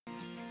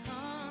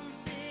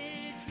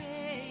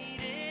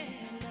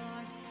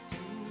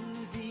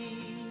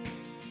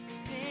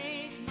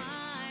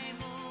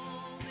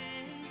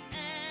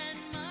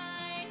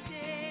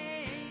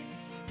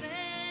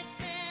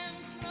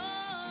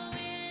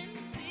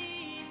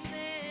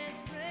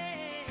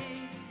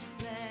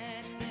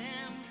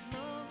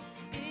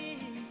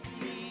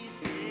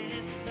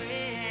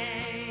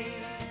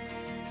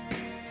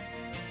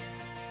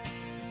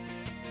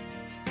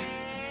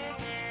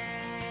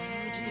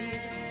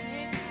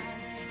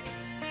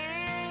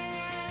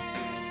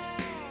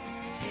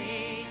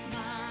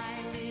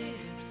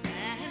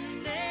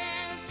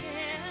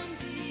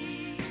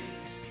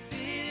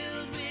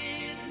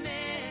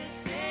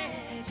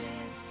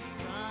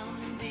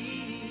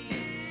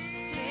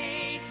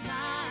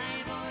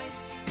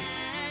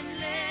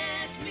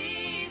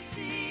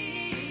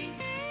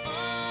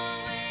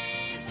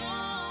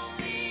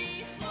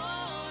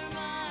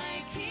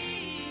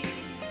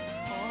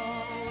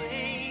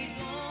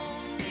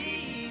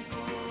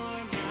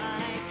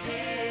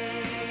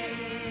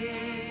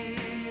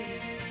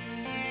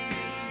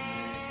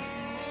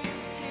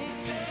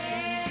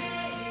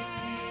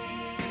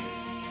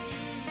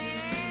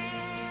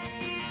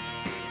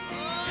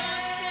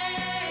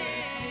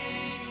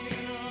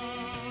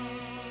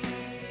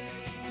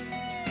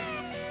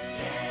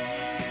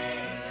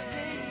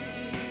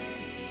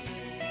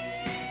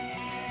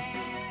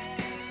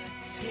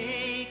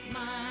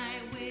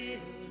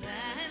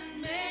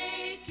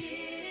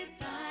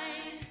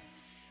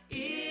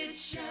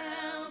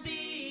shall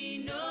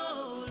be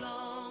no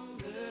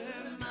longer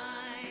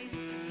mine.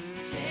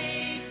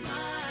 Take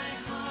my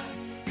heart,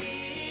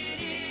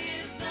 it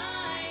is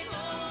thine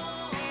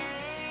own.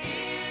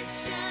 It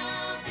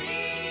shall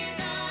be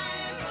thy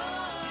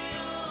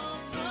royal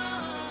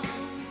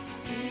throne.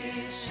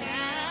 It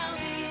shall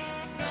be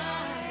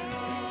thy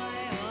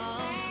royal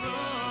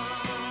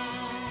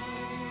throne.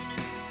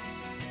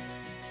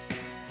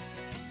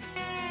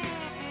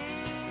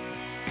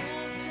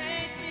 Oh,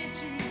 take me,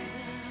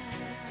 Jesus.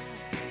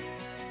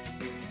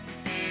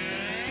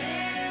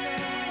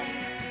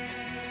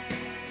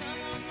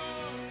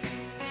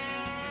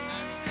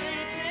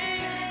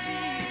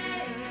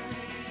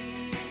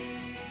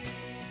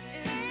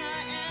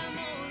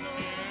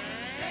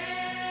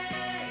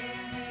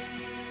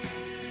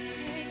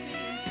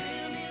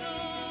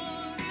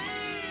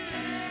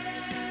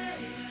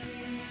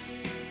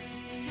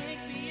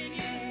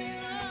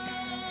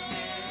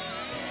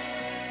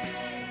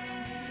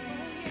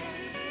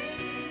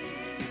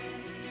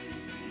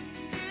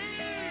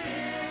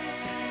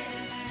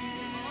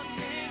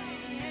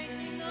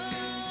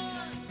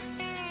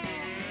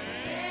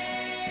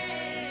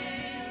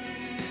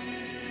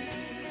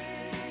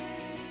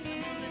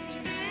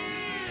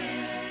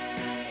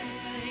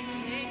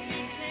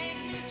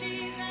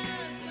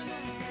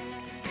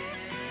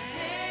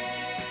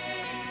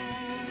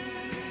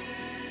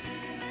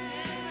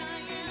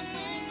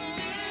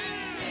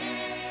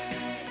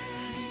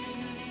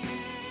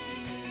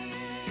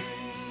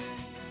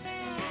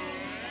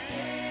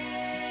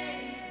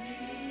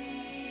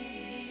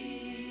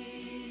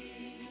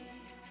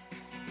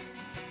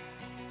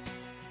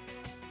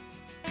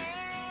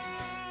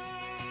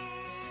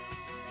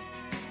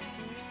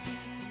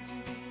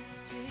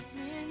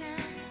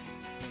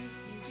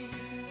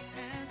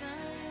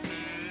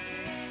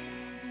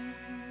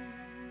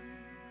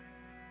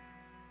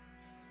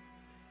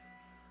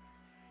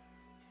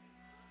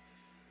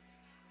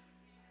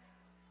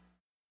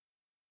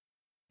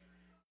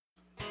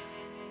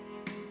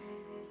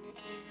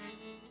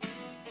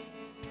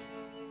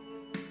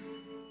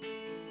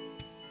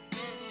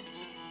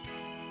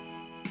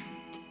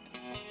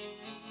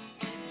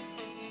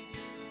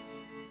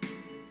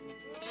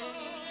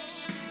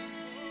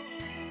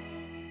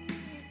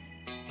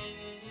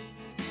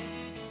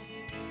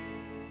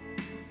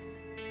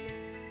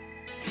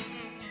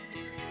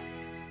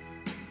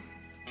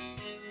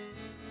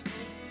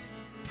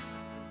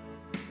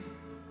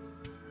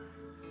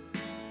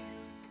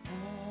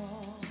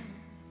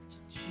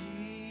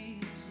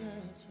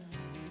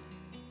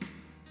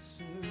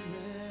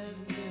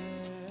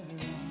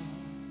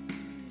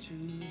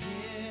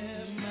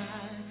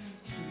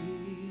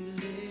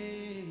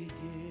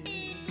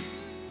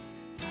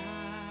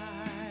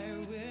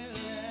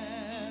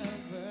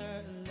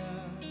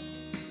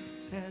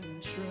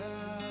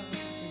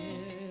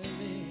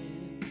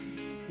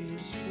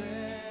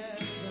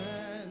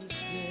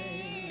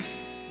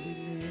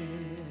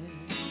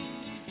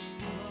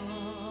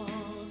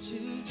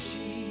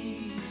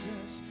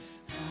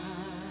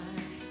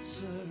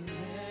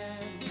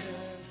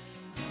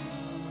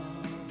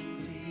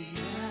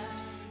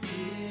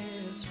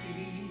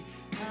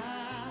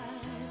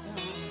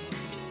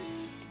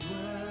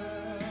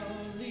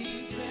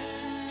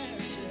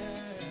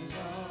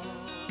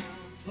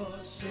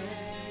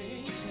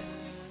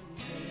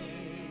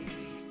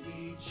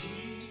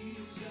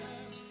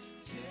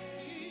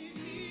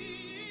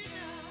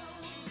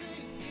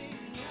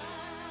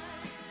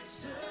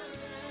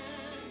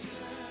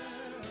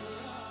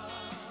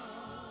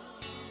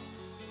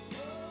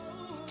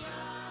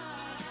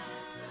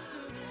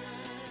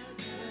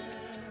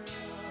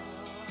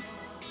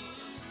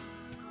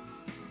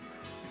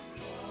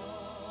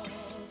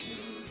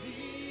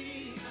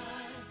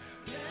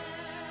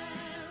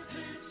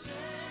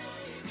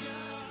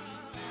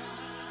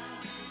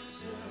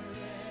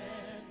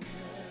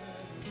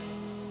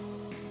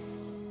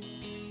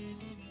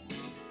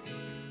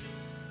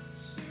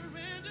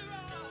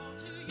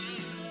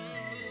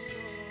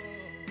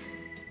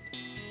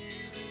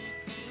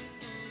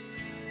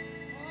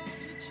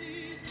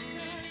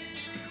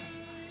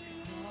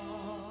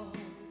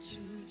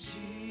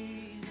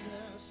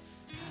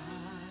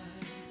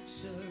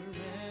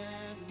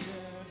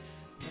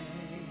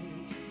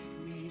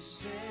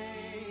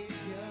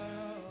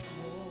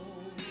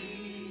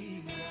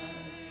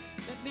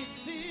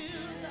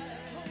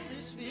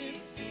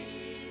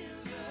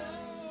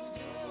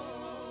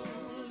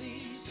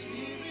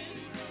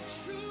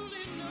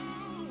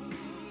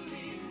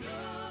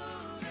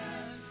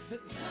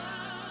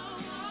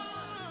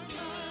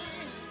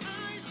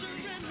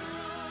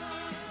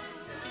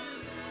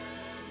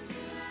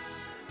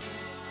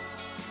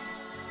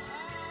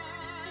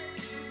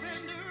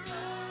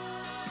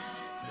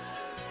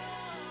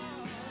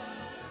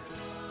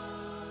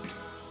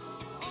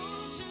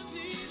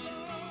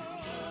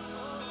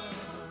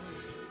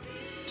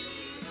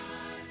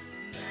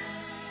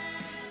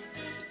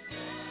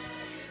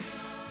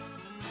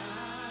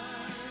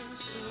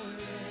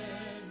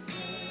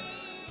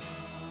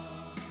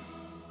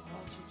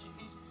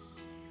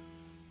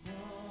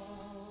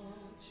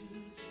 to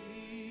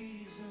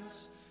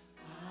Jesus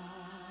I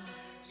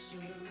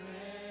surrender.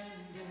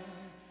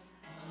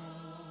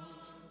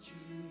 All to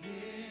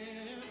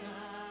Him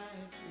I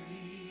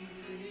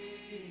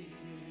freely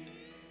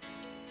give.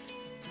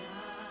 And I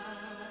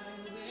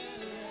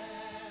will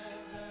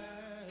ever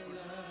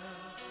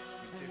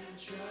love and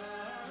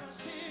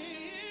trust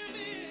Him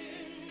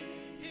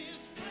in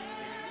His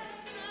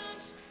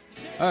presence.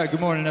 All right, good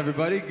morning,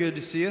 everybody. Good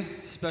to see you.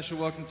 Special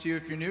welcome to you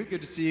if you're new.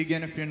 Good to see you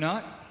again if you're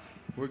not.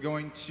 We're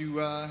going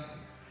to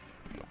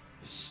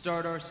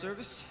start our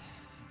service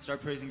and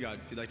start praising God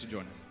if you'd like to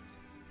join us.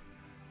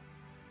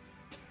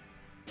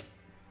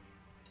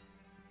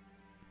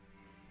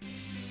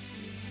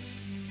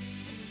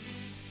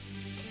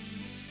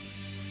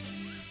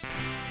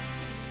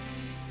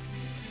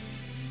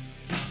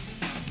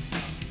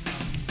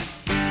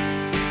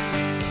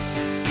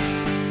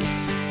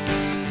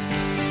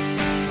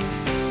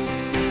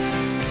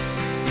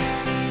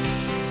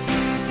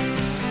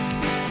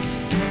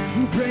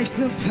 Breaks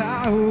the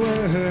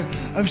power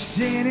of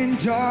sin and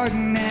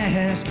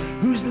darkness,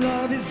 whose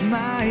love is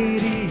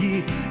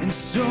mighty and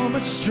so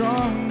much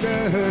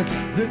stronger.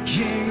 The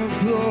King of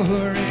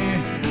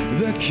glory,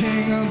 the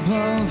King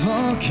above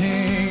all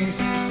kings,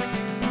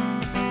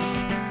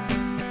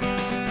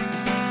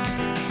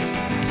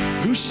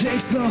 who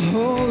shakes the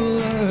whole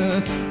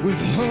earth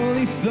with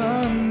holy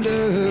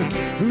thunder,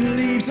 who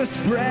leaves us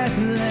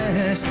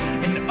breathless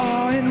in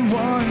awe and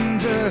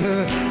wonder.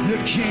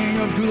 The King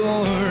of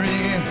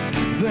glory,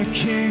 the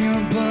King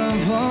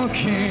above all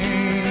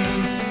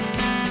kings.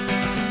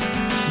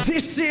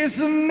 This is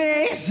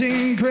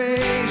amazing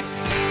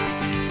grace.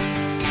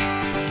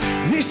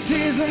 This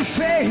is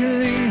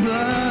unfailing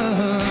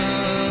love,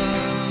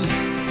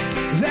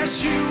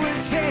 that you would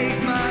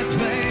take my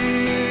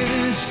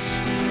place,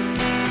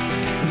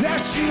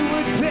 that you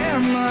would bear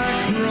my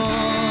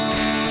cross.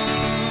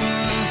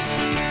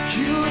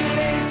 You would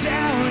lay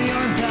down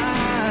your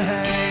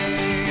life,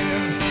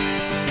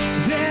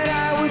 that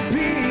I would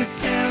be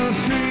set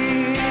free.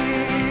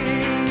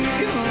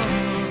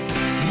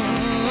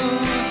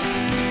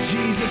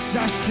 Jesus,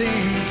 I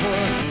sing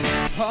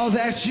for all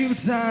that you've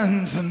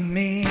done for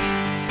me.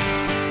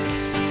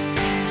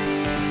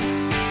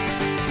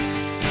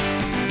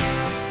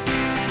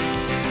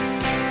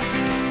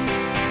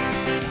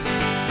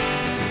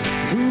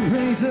 Who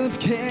brings up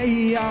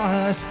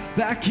chaos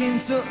back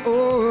into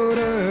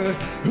order,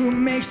 who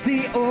makes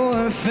the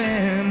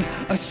orphan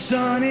a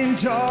son and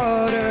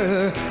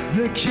daughter.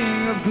 The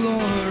King of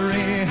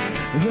glory,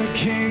 the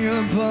King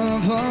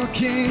above all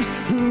kings,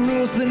 who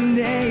rules the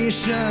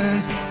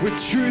nations with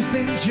truth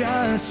and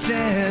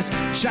justice,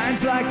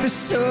 shines like the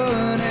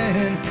sun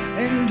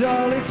and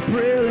all its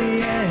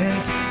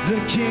brilliance. The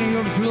King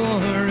of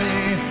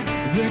glory,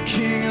 the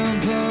King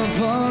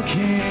above all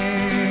kings.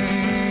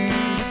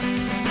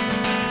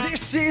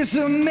 This is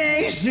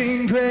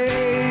amazing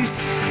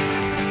grace.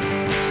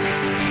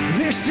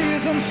 This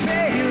is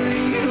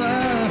unfailing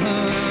love,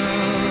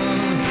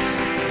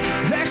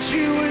 that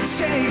you would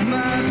take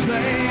my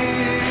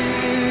place,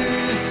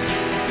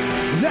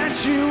 that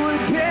you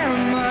would bear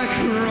my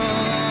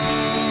cross.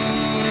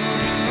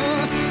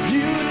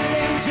 You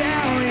lay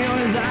down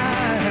your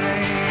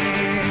life,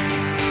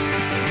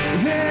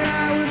 that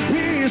I would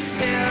be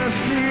set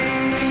free.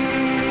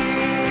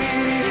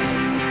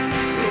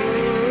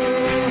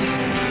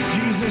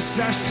 Jesus,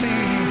 I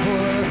sing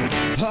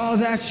for all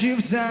that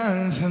you've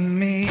done for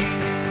me.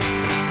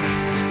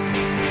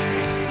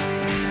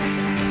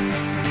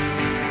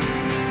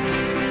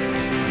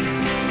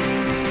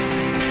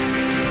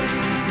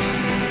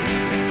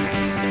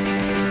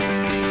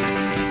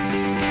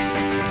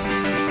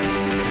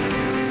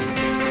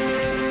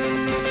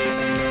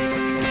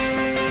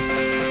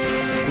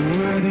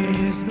 Worthy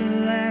is the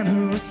Lamb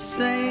who was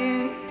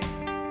slain.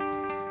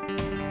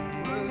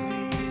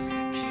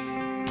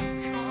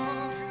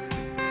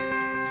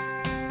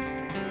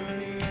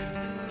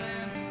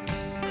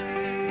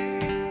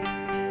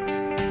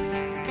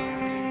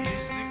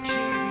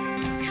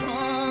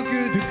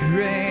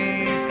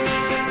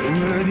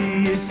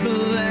 Worthy is the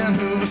Lamb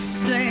who was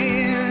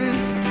slain.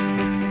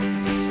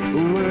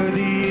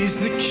 Worthy is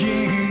the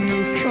King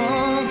who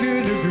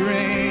conquered the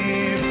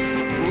grave.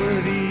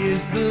 Worthy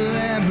is the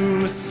Lamb who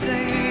was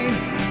slain.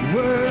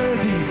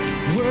 Worthy,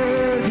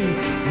 worthy,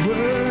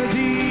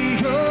 worthy.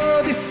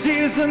 Oh, this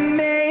is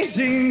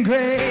amazing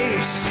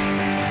grace.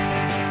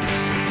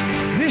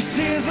 This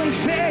is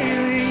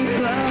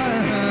unfailing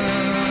love,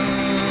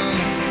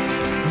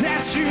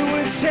 that you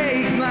would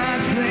take my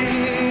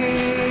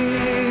place,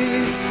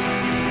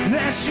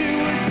 that you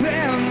would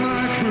bear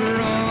my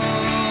cross.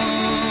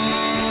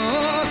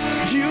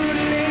 You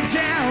would lay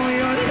down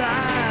your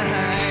life,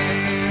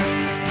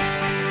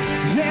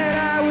 that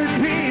I would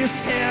be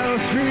set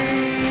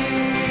free.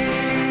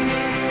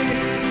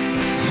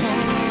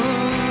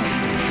 Oh,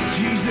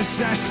 Jesus,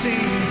 I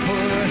sing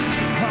for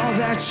all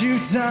that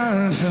you've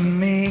done for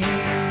me.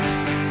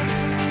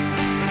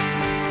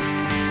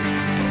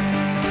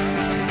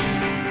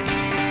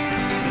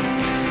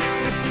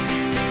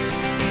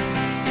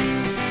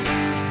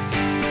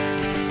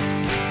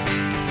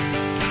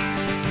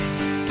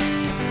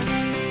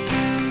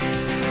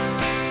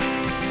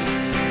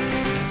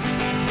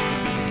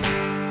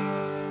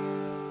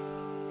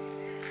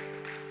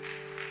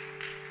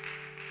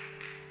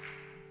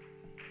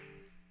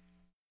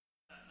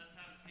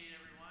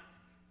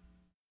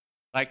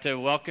 I'd like to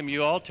welcome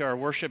you all to our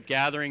worship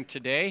gathering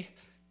today,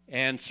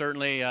 and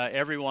certainly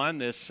everyone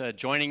that's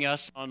joining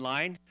us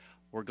online.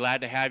 We're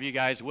glad to have you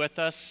guys with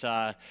us,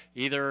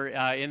 either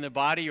in the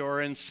body or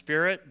in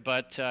spirit,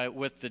 but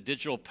with the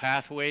digital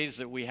pathways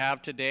that we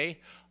have today,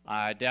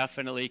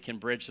 definitely can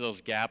bridge those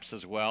gaps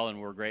as well,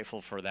 and we're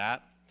grateful for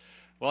that.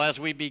 Well, as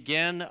we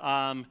begin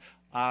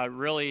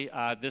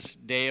this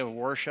day of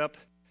worship,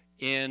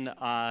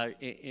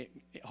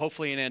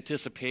 hopefully in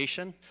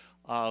anticipation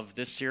of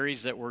this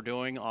series that we're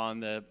doing on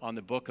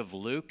the book of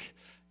Luke,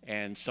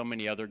 and so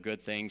many other good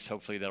things,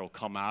 hopefully, that'll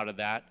come out of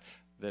that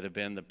have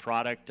been the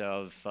product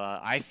of,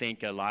 I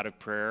think, a lot of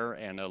prayer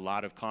and a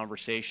lot of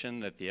conversation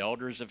that the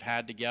elders have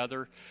had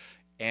together.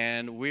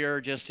 And we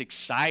are just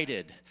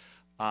excited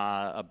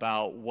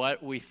about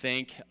what we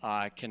think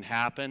can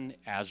happen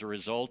as a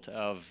result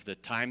of the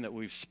time that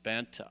we've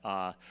spent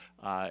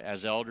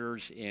as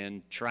elders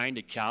in trying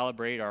to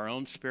calibrate our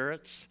own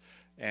spirits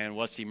and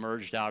what's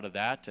emerged out of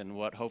that, and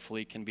what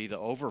hopefully can be the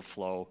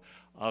overflow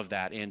of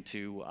that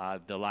into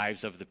the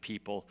lives of the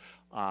people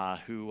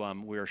who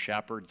we are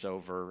shepherds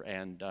over,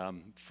 and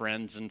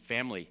friends and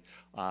family,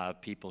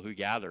 people who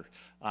gather.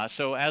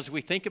 So as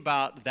we think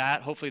about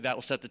that, hopefully that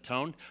will set the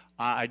tone.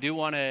 I do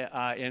want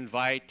to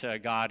invite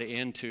God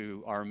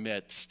into our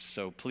midst.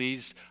 So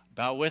please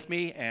bow with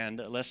me,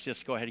 and let's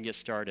just go ahead and get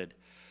started.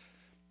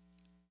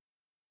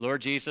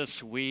 Lord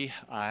Jesus, we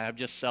have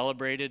just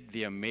celebrated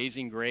the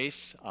amazing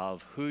grace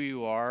of who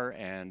you are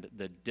and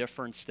the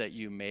difference that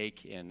you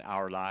make in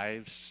our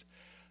lives.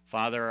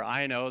 Father,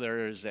 I know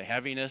there is a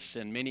heaviness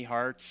in many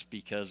hearts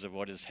because of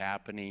what is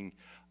happening,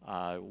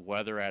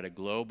 whether at a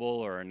global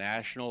or a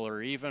national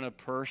or even a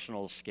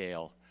personal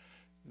scale,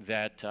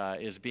 that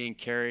is being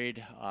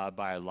carried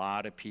by a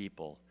lot of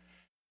people.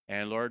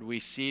 And Lord, we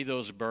see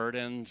those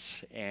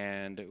burdens,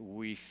 and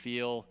we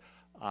feel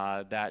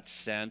that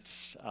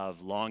sense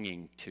of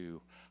longing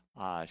to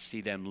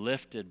see them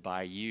lifted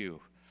by you.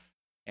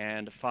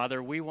 And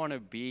Father, we want to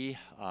be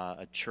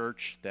a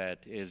church that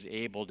is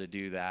able to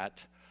do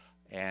that.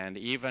 And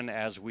even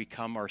as we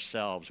come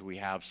ourselves, we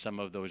have some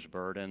of those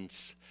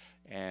burdens,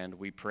 and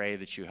we pray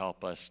that you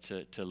help us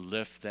to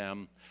lift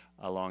them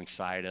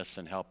alongside us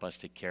and help us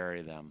to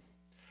carry them.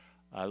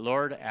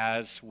 Lord,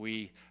 as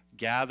we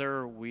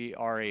gather, we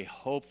are a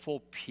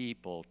hopeful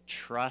people,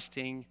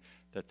 trusting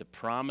that the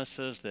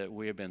promises that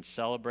we have been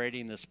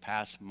celebrating this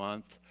past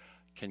month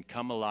can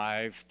come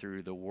alive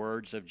through the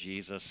words of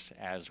Jesus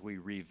as we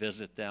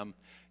revisit them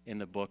in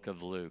the book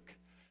of Luke.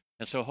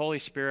 And so, Holy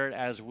Spirit,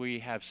 as we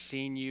have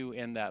seen you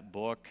in that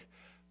book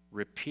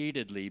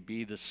repeatedly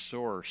be the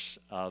source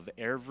of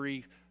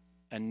every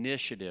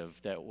initiative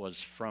that was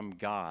from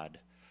God,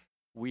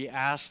 we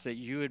ask that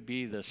you would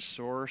be the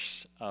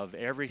source of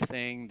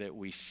everything that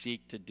we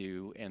seek to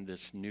do in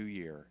this new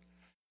year.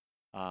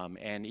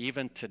 And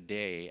even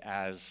today,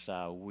 as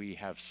we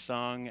have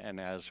sung and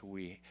as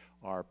we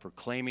are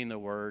proclaiming the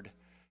word,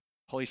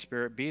 Holy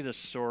Spirit, be the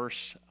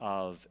source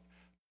of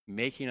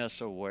making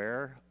us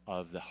aware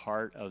of the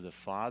heart of the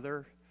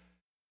Father.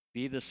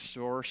 Be the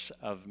source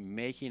of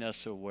making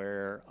us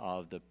aware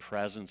of the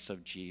presence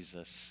of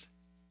Jesus.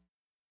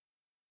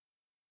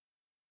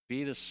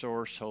 Be the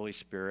source, Holy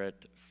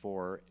Spirit,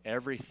 for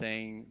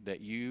everything that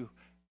you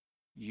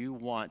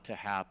want to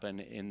happen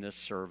in this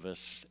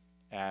service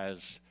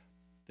as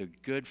the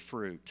good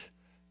fruit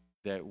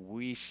that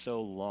we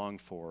so long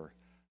for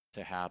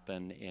to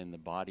happen in the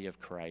body of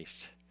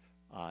Christ,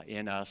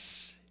 in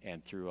us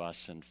and through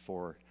us and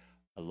for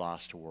a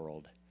lost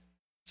world.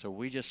 So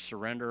we just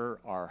surrender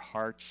our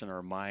hearts and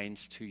our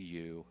minds to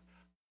you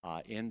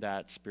in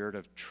that spirit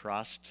of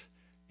trust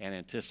and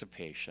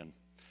anticipation.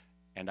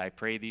 And I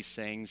pray these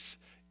things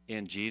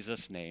in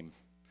Jesus' name.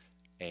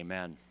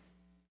 Amen.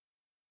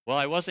 Well,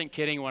 I wasn't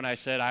kidding when I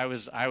said I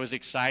was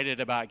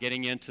excited about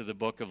getting into the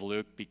book of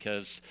Luke,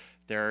 because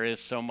there is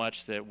so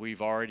much that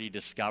we've already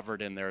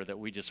discovered in there that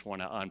we just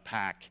want to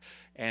unpack.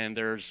 And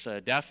there's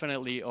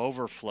definitely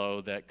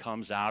overflow that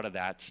comes out of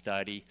that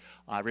study.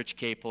 Rich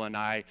Capel and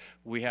I,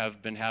 we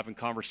have been having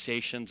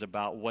conversations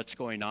about what's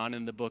going on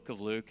in the book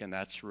of Luke, and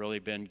that's really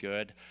been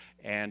good.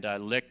 And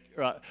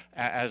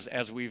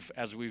as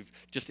we've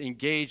just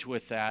engaged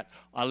with that,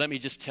 let me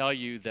just tell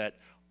you that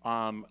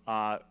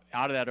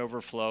out of that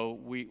overflow,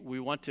 we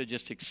want to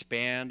just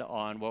expand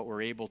on what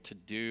we're able to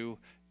do,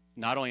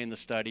 not only in the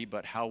study,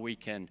 but how we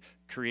can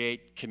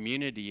create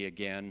community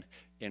again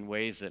in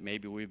ways that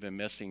maybe we've been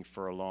missing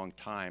for a long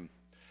time.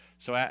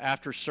 So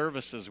after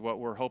services, what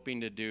we're hoping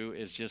to do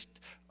is just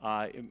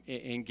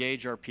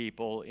engage our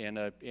people in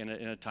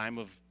a time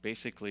of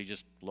basically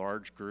just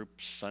large group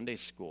Sunday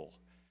school.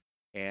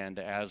 And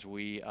as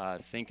we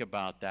think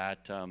about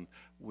that,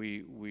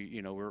 we're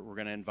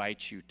going to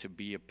invite you to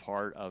be a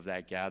part of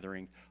that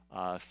gathering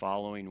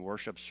following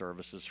worship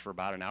services for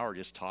about an hour,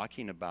 just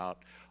talking about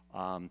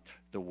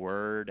the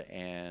Word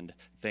and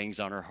things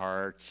on our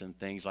hearts and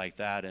things like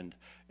that.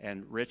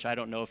 And Rich, I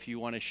don't know if you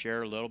want to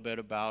share a little bit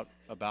about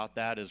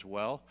that as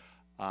well,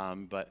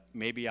 but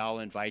maybe I'll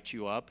invite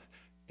you up,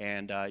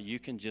 and you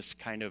can just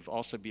kind of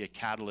also be a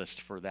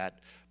catalyst for that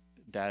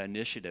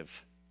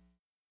initiative.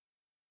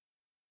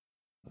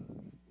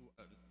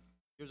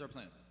 Here's our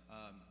plan.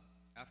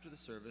 After the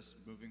service,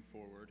 moving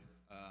forward,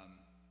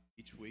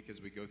 each week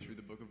as we go through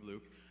the book of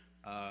Luke,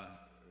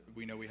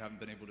 we know we haven't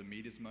been able to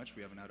meet as much.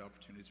 We haven't had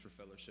opportunities for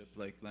fellowship,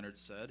 like Leonard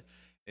said.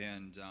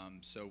 And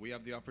so we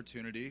have the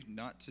opportunity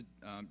not to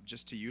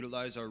just to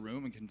utilize our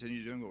room and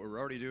continue doing what we're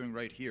already doing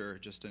right here,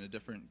 just in a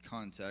different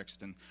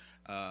context. And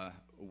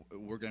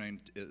we're going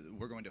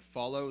to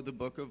follow the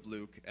book of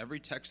Luke. Every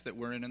text that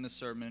we're in the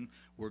sermon,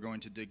 we're going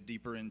to dig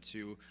deeper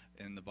into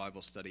in the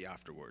Bible study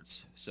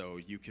afterwards. So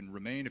you can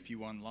remain, if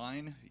you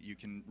online, you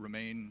can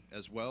remain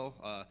as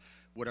well.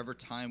 Whatever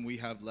time we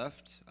have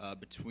left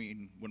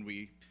between when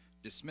we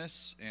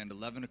dismiss and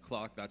 11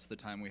 o'clock, that's the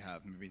time we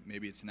have.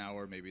 Maybe it's an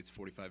hour, maybe it's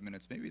 45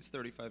 minutes, maybe it's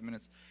 35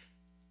 minutes.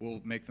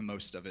 We'll make the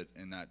most of it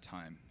in that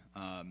time.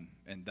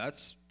 And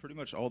that's pretty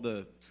much all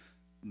the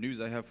news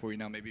I have for you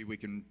now. Maybe we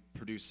can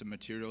produce some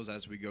materials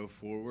as we go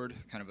forward,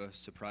 kind of a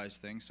surprise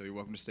thing. So you're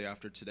welcome to stay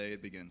after today.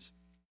 It begins.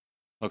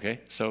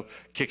 Okay, so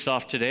kicks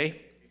off today.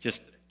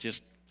 Just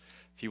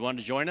if you want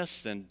to join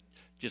us, then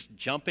just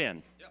jump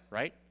in, Yeah.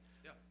 right?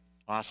 Yeah.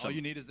 Awesome. All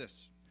you need is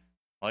this.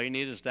 All you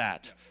need is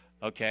that.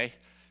 Yeah. Okay.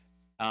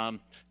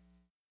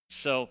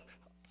 So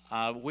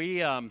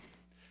we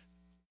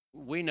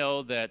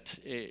know that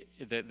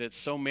that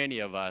so many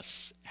of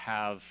us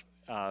have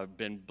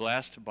been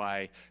blessed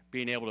by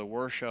being able to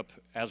worship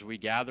as we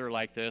gather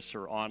like this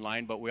or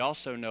online, but we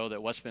also know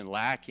that what's been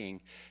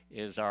lacking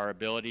is our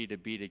ability to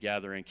be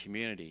together in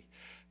community.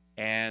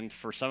 And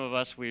for some of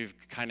us, we've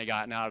kind of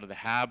gotten out of the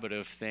habit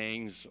of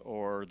things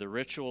or the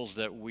rituals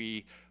that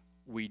we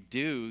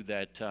do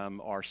that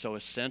are so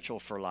essential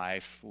for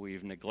life,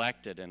 we've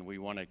neglected, and we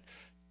want to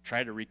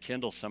try to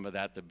rekindle some of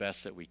that the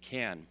best that we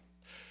can.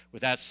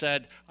 With that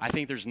said, I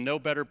think there's no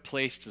better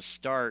place to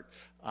start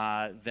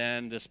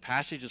than this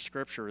passage of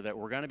Scripture that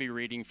we're going to be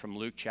reading from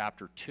Luke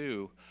chapter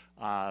 2,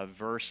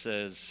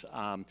 verses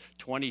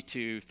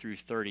 22 through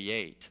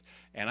 38.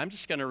 And I'm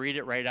just going to read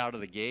it right out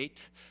of the gate,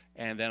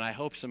 and then I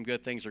hope some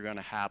good things are going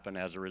to happen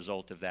as a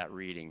result of that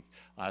reading.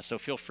 So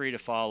feel free to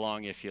follow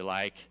along if you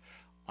like.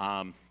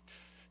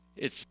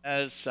 It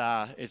says,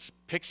 it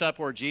picks up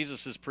where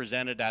Jesus is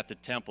presented at the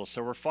temple.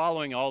 So we're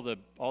following all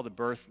the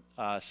birth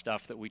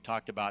stuff that we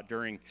talked about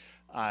during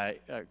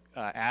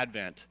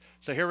Advent.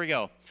 So here we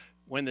go.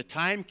 When the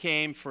time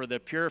came for the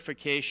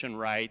purification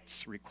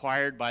rites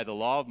required by the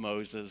law of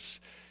Moses,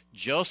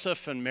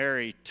 Joseph and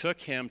Mary took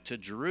him to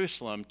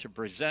Jerusalem to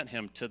present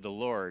him to the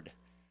Lord.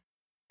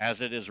 As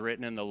it is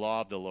written in the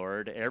law of the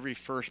Lord, every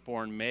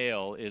firstborn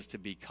male is to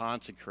be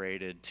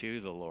consecrated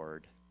to the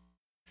Lord,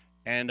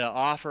 and to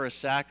offer a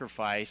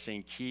sacrifice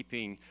in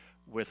keeping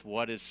with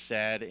what is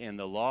said in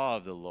the law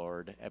of the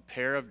Lord, a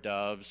pair of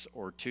doves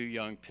or 2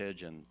 young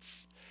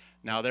pigeons.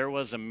 Now there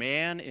was a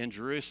man in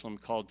Jerusalem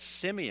called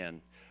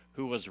Simeon,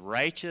 who was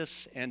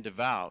righteous and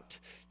devout.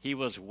 He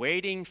was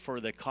waiting for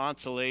the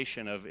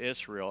consolation of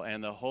Israel,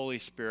 and the Holy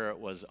Spirit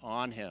was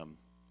on him.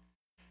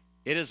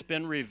 It has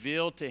been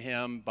revealed to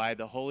him by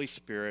the Holy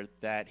Spirit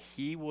that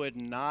he would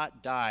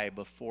not die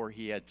before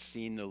he had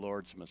seen the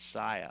Lord's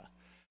Messiah.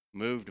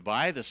 Moved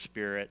by the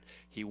Spirit,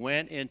 he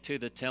went into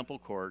the temple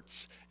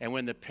courts, and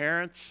when the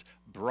parents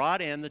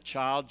brought in the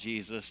child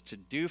Jesus to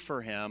do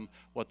for him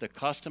what the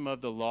custom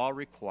of the law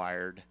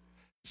required,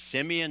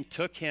 Simeon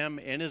took him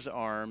in his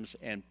arms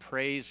and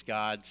praised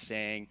God,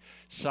 saying,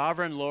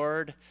 "Sovereign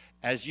Lord,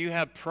 as you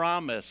have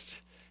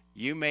promised,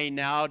 you may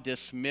now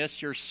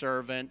dismiss your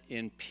servant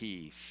in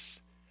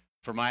peace.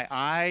 For my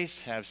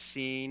eyes have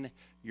seen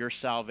your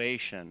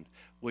salvation,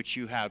 which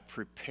you have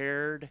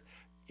prepared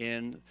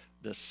in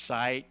the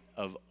sight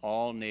of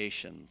all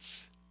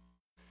nations,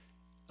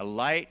 a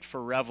light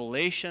for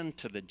revelation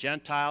to the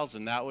Gentiles,"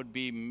 and that would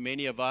be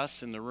many of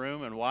us in the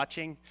room and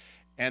watching,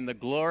 "and the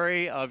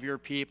glory of your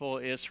people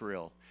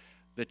Israel."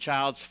 The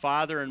child's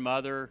father and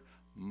mother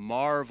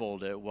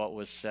marveled at what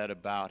was said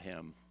about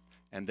him.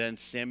 And then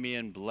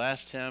Simeon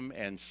blessed him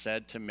and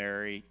said to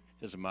Mary,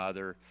 his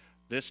mother,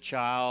 "This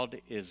child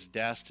is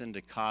destined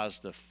to cause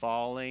the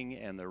falling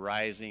and the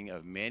rising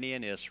of many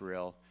in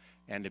Israel,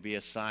 and to be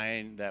a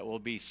sign that will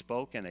be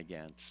spoken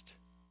against,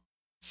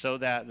 so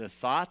that the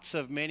thoughts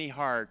of many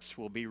hearts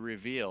will be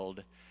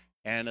revealed,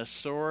 and a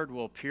sword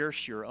will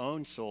pierce your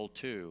own soul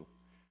too."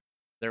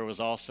 There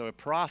was also a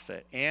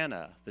prophet,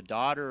 Anna, the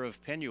daughter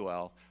of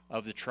Penuel,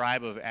 of the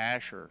tribe of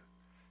Asher.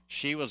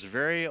 She was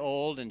very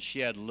old, and she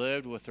had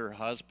lived with her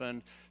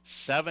husband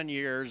 7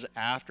 years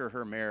after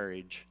her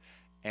marriage,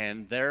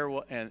 and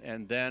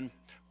then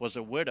was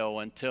a widow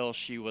until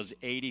she was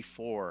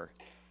 84.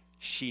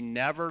 She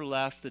never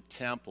left the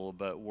temple,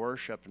 but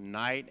worshiped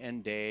night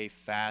and day,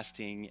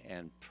 fasting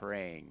and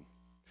praying.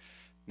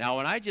 Now,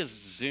 when I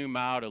just zoom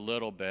out a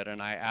little bit and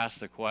I ask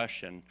the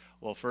question,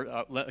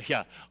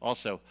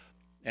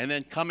 and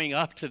then coming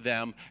up to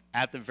them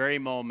at the very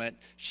moment,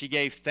 she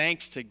gave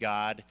thanks to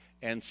God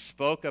and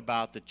spoke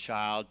about the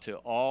child to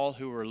all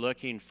who were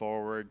looking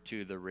forward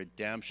to the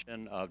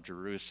redemption of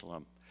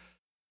Jerusalem.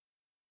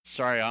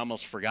 Sorry, I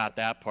almost forgot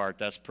that part.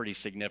 That's pretty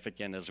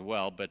significant as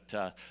well.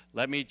 But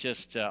let me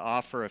just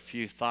offer a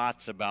few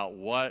thoughts about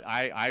what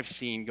I've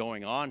seen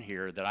going on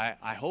here that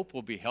I hope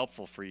will be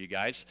helpful for you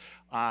guys.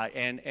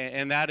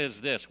 And that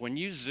is this. When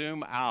you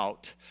zoom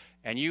out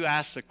and you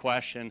ask the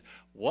question,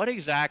 what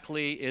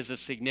exactly is the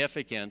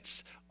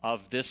significance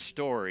of this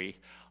story?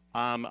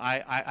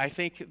 I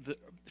think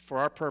for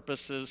our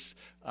purposes,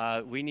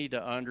 we need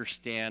to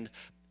understand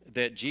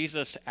that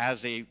Jesus,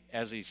 as a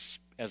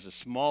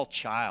small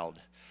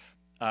child,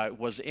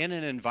 was in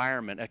an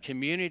environment, a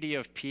community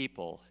of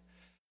people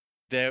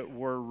that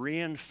were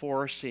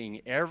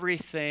reinforcing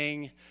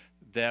everything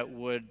that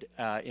would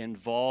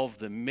involve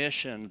the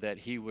mission that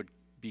he would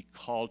be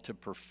called to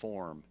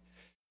perform.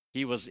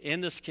 He was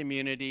in this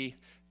community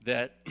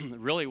that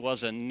really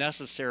was a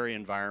necessary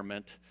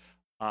environment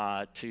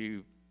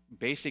to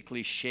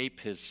basically shape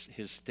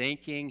his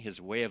thinking,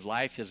 his way of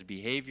life, his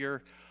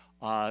behavior,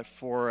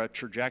 for a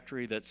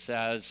trajectory that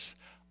says,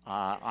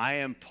 I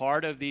am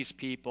part of these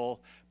people,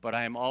 but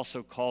I am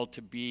also called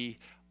to be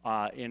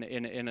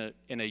in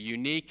a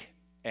unique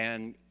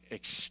and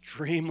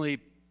extremely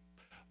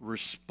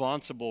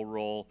responsible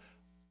role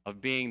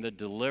of being the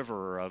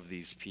deliverer of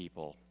these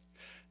people.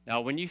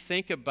 Now, when you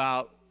think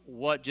about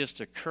what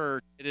just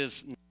occurred, it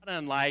is not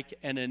unlike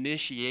an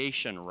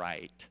initiation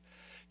rite.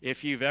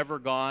 If you've ever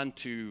gone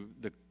to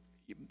the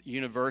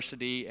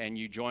university and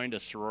you joined a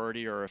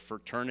sorority or a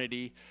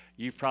fraternity,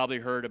 you've probably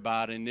heard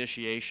about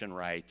initiation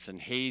rites and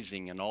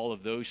hazing and all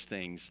of those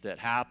things that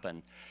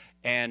happen.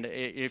 And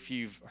if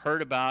you've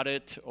heard about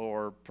it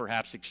or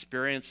perhaps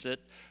experienced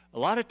it, a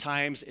lot of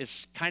times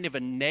it's kind of a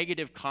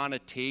negative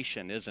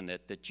connotation, isn't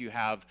it? That you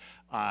have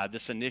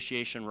this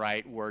initiation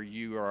rite where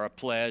you are a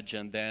pledge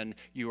and then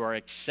you are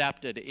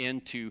accepted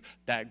into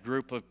that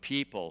group of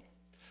people.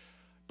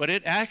 But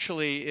it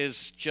actually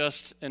is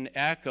just an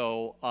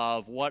echo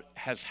of what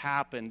has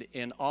happened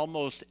in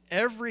almost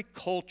every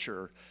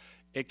culture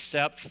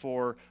except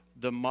for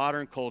the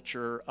modern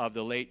culture of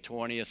the late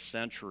 20th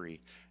century.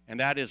 And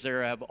that is,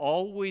 there have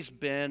always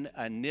been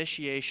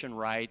initiation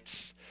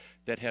rites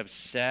that have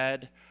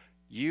said,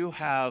 you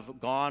have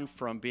gone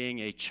from being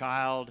a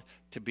child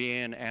to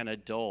being an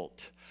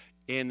adult.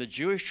 In the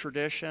Jewish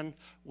tradition,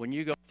 when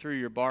you go through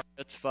your bar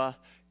mitzvah,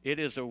 it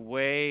is a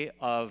way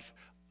of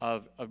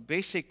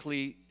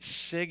basically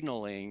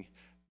signaling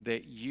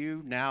that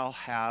you now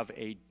have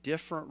a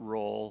different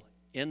role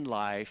in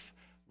life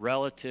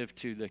relative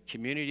to the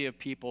community of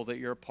people that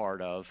you're a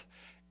part of,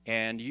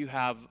 and you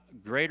have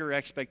greater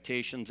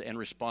expectations and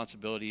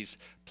responsibilities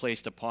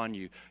placed upon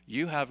you.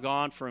 You have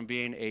gone from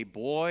being a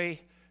boy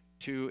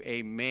to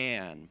a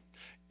man.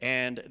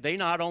 And they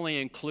not only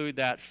include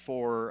that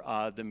for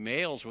the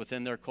males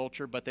within their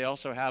culture, but they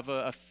also have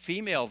a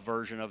female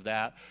version of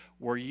that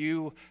where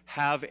you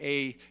have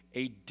a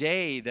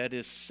day that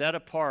is set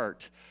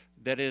apart,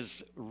 that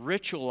is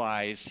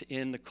ritualized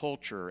in the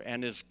culture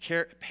and is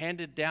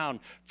handed down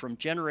from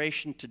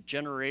generation to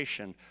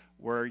generation,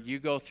 where you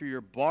go through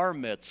your bar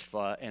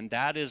mitzvah, and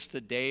that is the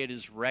day it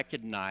is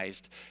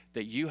recognized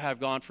that you have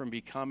gone from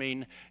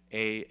becoming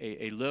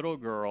a little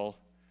girl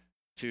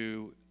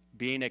to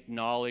being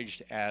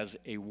acknowledged as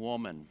a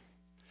woman.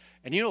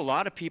 And you know, a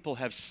lot of people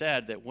have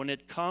said that when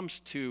it comes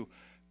to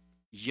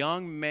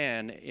young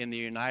men in the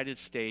United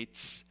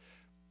States,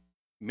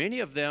 many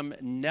of them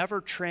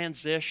never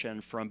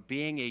transition from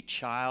being a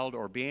child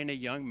or being a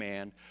young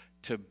man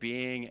to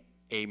being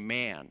a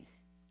man.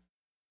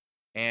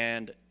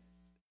 And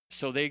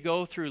so they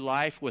go through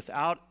life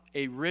without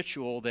a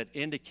ritual that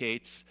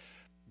indicates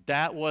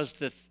that was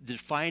the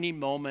defining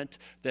moment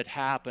that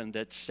happened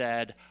that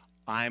said,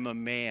 I'm a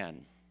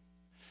man.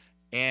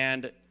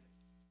 And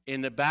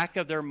in the back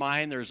of their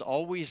mind, there's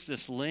always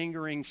this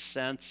lingering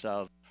sense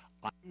of,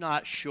 I'm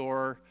not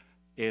sure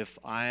if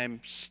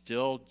I'm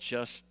still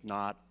just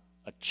not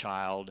a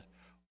child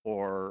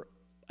or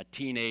a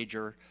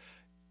teenager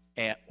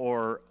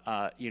or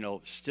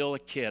still a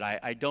kid.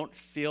 I don't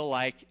feel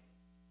like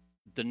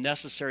the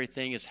necessary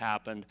thing has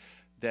happened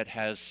that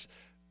has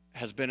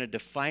been a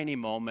defining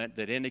moment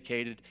that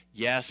indicated,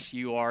 yes,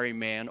 you are a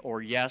man,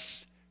 or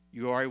yes,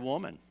 you are a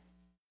woman.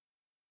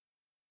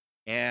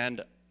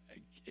 And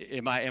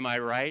am I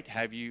right?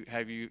 Have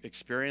you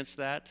experienced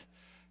that?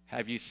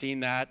 Have you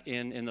seen that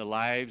in the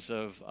lives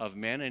of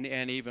men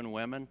and even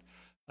women?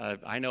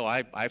 I know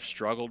I've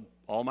struggled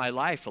all my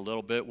life a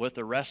little bit with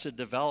arrested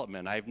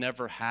development. I've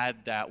never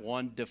had that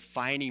one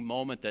defining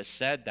moment that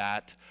said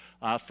that.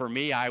 For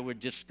me, I would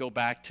just go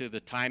back to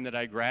the time that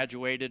I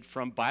graduated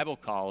from Bible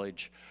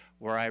college,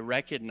 where I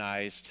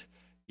recognized,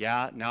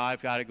 yeah, now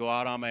I've got to go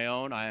out on my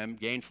own. I am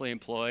gainfully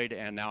employed,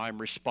 and now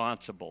I'm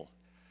responsible.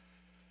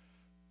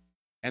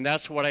 And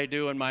that's what I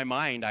do in my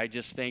mind. I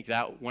just think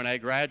that when I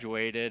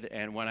graduated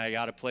and when I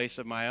got a place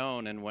of my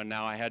own and when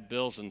now I had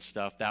bills and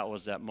stuff, that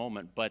was that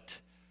moment. But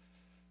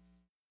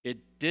it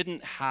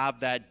didn't have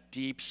that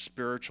deep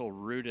spiritual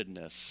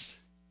rootedness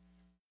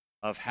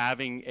of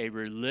having a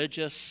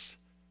religious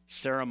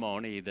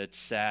ceremony that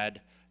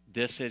said,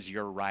 this is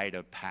your rite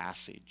of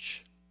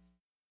passage.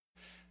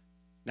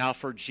 Now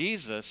for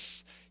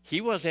Jesus,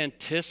 he was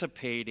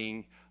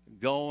anticipating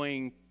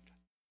going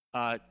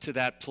to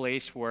that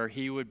place where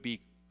he would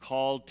be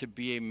called to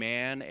be a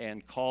man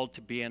and called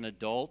to be an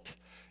adult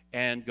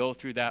and go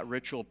through that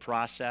ritual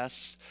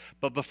process.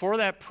 But before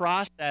that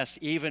process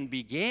even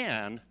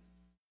began,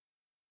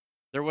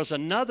 there was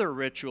another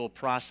ritual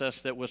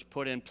process that was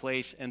put in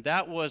place, and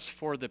that was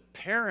for the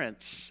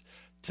parents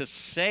to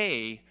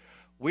say,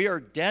 we are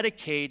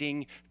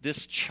dedicating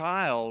this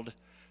child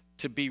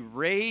to be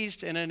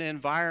raised in an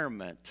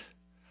environment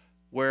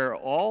where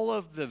all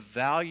of the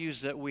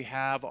values that we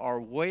have, our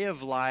way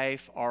of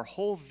life, our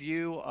whole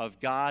view of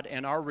God,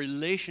 and our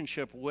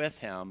relationship with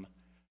Him,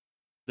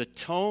 the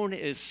tone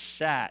is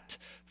set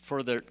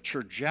for the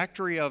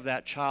trajectory of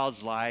that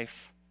child's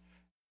life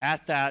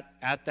at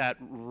that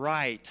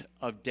rite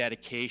of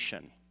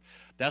dedication.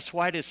 That's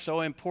why it is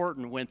so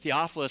important when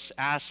Theophilus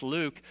asked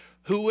Luke,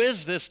 who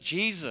is this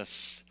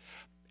Jesus?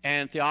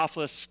 And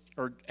Theophilus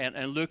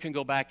and Luke can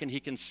go back and he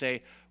can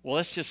say, well,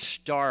 let's just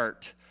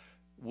start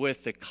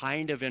with the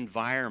kind of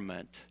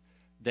environment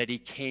that he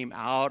came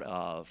out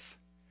of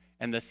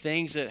and the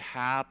things that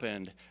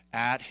happened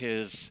at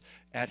his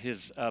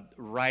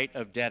rite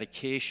of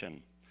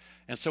dedication.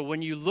 And so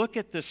when you look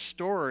at this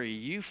story,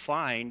 you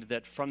find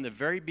that from the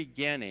very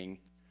beginning,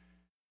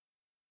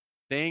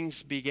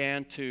 things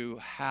began to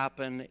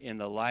happen in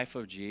the life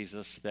of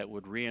Jesus that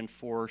would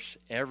reinforce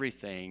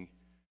everything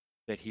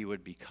that he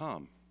would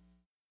become.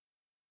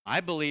 I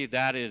believe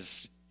that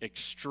is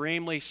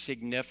extremely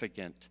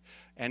significant.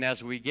 And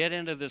as we get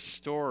into this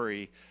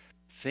story,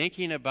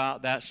 thinking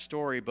about that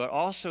story, but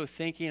also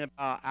thinking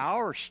about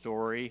our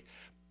story,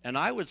 and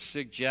I would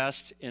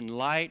suggest in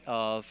light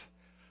of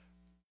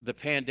the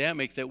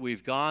pandemic that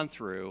we've gone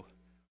through,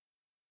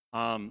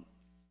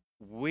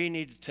 we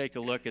need to take a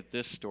look at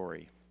this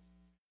story.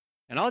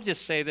 And I'll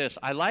just say this.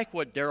 I like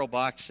what Darrell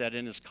Bock said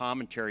in his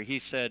commentary. He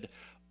said,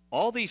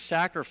 all these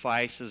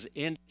sacrifices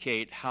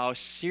indicate how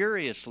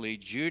seriously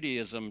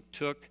Judaism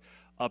took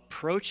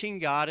approaching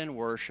God in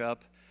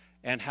worship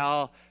and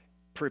how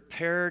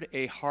prepared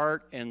a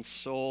heart and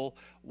soul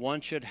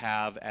one should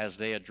have as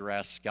they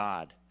address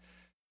God.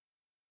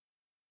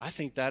 I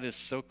think that is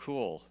so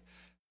cool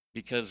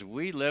because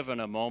we live in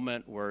a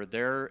moment where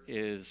there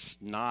is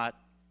not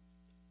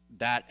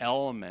that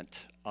element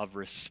of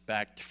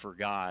respect for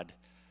God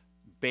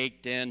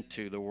baked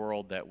into the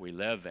world that we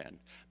live in.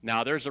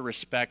 Now, there's a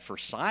respect for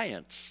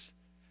science.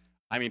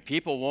 I mean,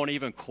 people won't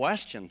even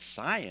question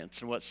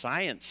science and what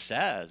science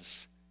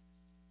says,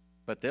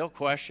 but they'll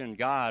question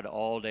God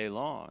all day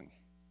long.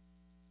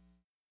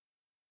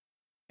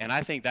 And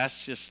I think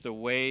that's just the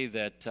way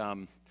that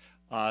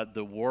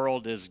the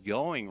world is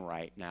going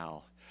right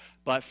now.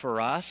 But for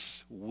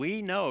us,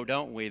 we know,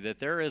 don't we, that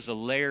there is a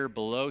layer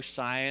below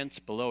science,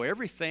 below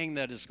everything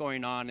that is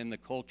going on in the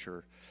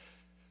culture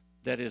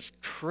that is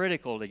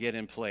critical to get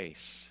in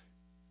place.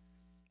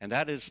 And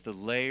that is the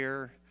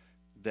layer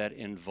that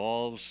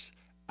involves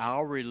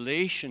our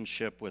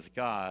relationship with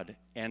God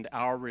and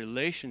our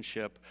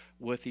relationship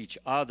with each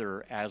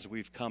other as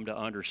we've come to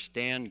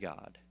understand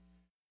God.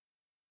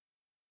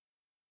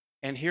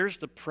 And here's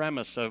the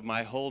premise of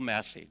my whole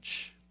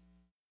message.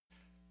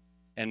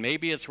 And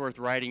maybe it's worth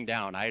writing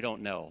down, I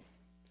don't know.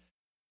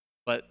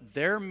 But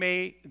there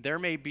may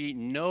be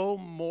no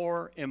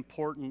more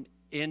important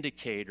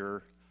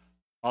indicator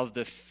of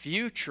the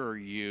future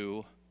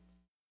you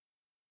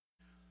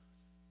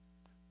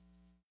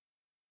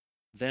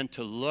than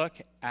to look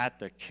at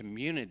the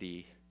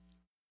community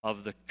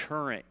of the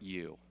current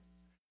you.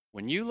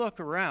 When you look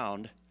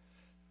around,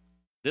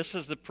 this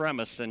is the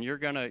premise, and you're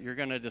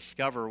gonna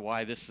discover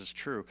why this is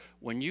true.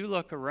 When you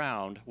look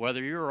around,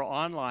 whether you're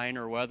online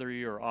or whether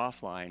you're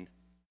offline,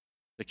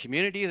 the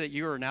community that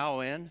you are now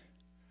in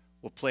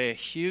will play a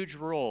huge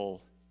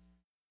role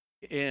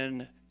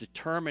in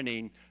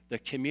determining the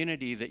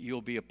community that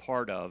you'll be a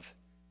part of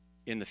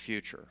in the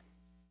future.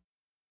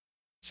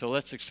 So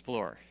let's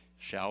explore,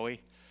 shall we?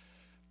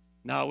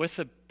 Now, with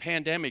the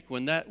pandemic,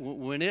 when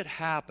it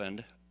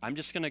happened, I'm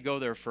just going to go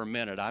there for a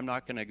minute. I'm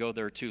not going to go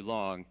there too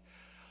long.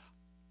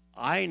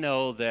 I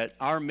know that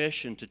our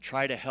mission to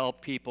try to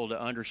help people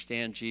to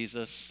understand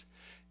Jesus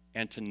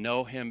and to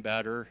know Him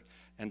better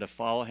and to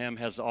follow Him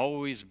has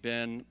always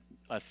been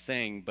a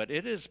thing, but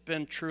it has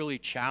been truly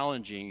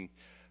challenging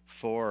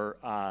for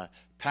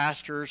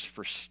pastors,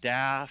 for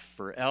staff,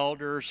 for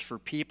elders, for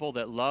people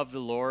that love the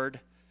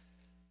Lord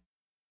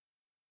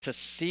to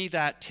see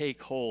that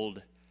take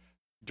hold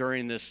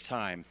during this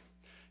time.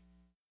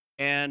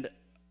 And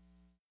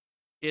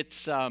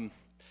it's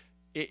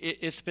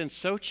been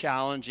so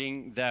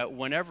challenging that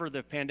whenever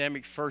the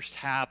pandemic first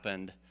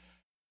happened,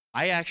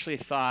 I actually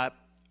thought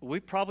we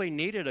probably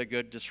needed a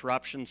good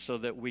disruption so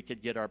that we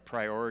could get our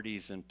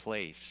priorities in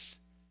place.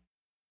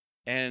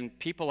 And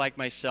people like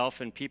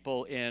myself and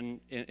people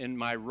in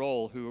my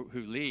role who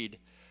lead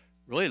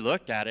really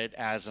looked at it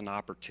as an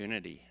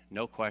opportunity,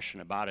 no question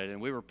about it,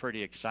 and we were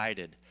pretty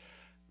excited.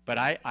 But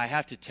I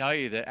have to tell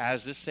you that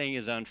as this thing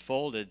is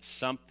unfolded,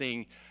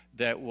 something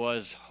that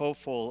was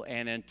hopeful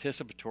and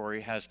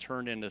anticipatory has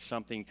turned into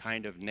something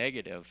kind of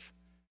negative.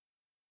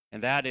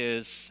 And that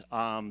is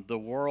the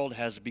world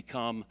has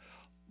become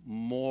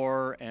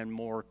more and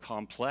more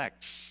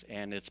complex,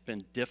 and it's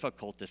been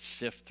difficult to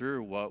sift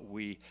through what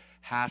we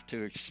have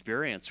to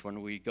experience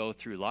when we go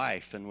through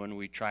life and when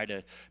we try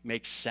to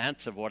make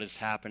sense of what is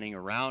happening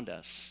around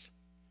us.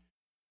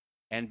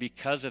 And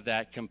because of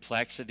that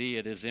complexity,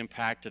 it has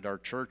impacted our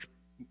church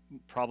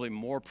probably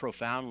more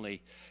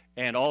profoundly,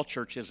 and all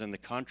churches in the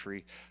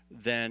country,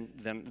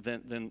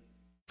 than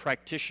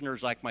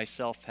practitioners like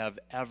myself have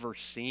ever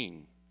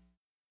seen.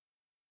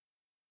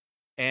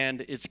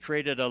 And it's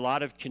created a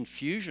lot of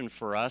confusion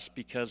for us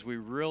because we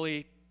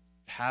really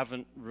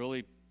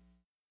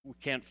we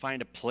can't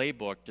find a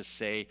playbook to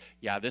say,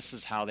 yeah, this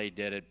is how they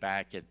did it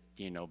back in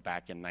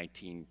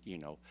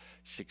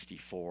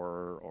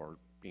 1964 or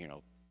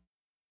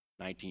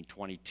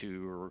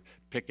 1922, or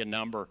pick a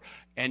number.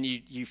 And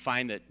you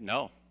find that,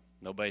 no,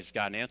 nobody's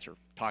got an answer.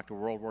 Talk to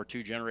World War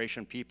II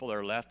generation people that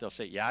are left, they'll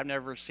say, yeah, I've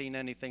never seen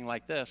anything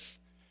like this.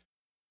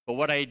 But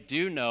what I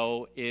do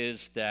know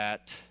is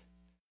that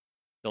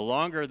the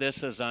longer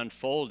this has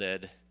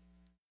unfolded,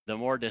 the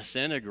more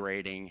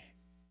disintegrating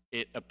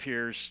it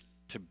appears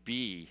to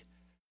be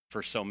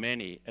for so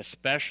many,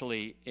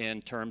 especially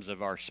in terms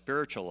of our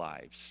spiritual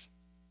lives.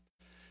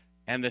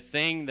 And the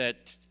thing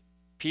that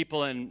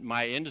people in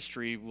my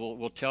industry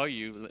will tell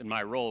you, in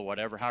my role,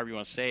 however you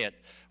want to say it,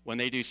 when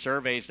they do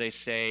surveys, they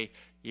say,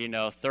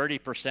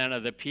 30%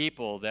 of the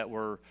people that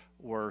were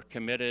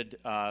committed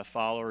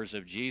followers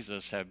of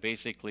Jesus have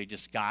basically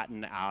just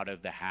gotten out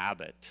of the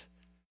habit.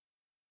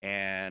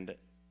 And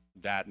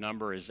that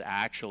number is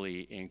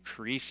actually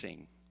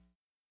increasing.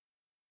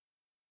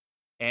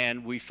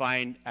 And we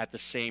find at the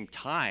same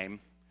time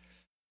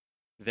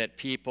that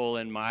people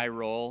in my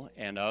role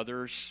and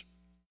others,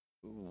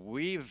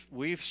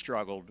 we've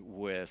struggled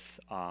with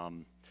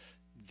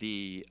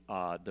the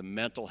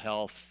mental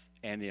health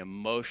and the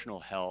emotional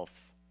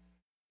health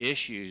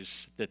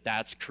issues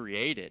that's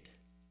created.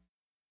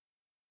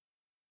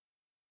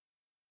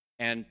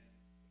 And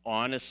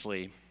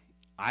honestly,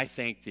 I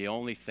think the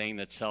only thing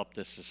that's helped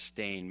to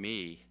sustain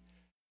me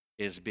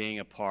is being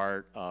a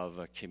part of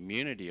a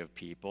community of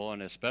people,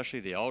 and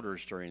especially the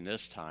elders during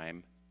this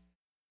time,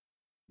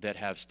 that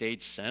have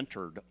stayed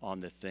centered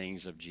on the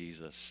things of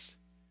Jesus.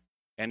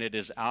 And it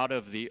is out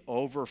of the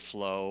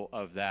overflow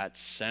of that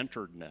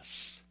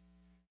centeredness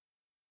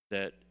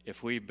that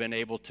if we've been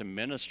able to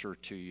minister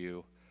to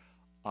you,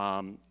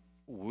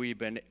 we've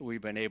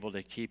been able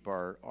to keep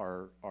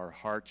our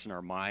hearts and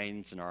our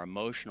minds and our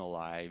emotional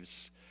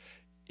lives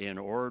in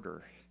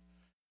order.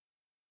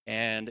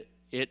 And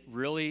it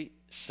really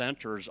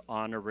centers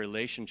on a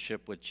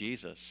relationship with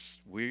Jesus.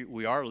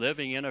 We are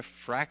living in a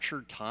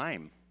fractured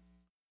time,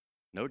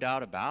 no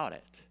doubt about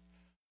it.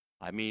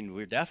 I mean,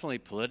 we're definitely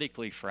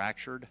politically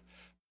fractured.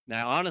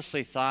 Now, I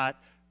honestly thought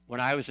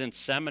when I was in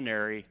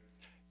seminary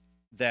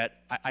that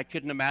I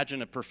couldn't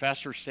imagine a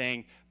professor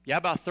saying, yeah,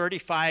 about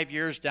 35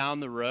 years down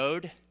the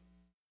road,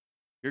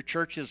 your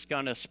church is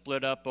going to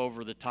split up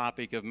over the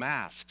topic of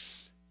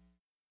masks.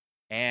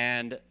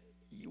 And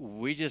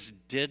we just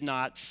did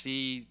not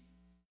see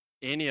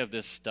any of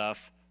this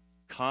stuff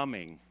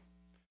coming.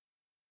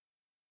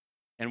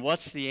 And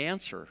what's the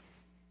answer?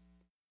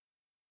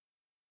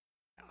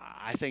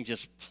 I think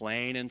just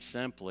plain and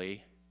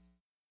simply,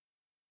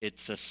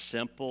 it's a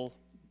simple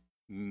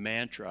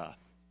mantra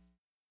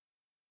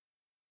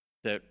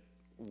that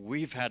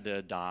we've had to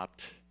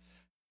adopt,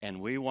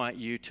 and we want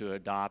you to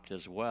adopt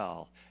as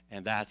well.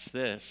 And that's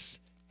this: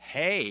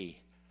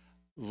 hey,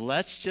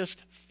 let's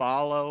just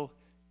follow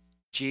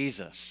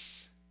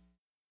Jesus.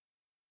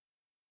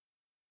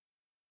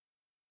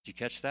 Did you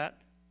catch that?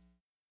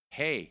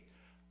 Hey,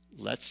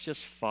 let's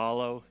just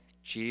follow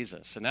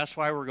Jesus. And that's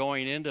why we're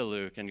going into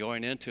Luke and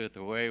going into it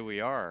the way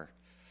we are.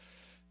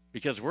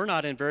 Because we're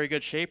not in very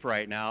good shape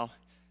right now,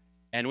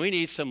 and we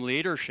need some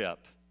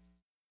leadership.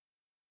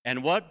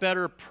 And what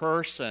better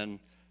person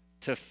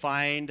to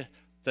find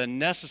the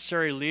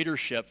necessary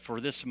leadership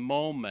for this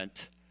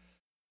moment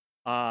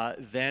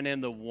than in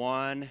the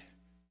one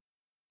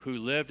who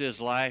lived his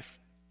life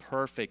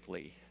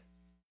perfectly,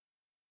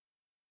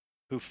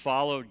 who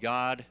followed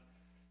God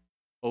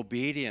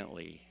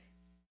obediently.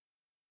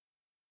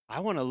 I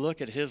want to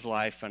look at his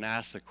life and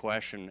ask the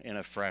question in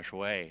a fresh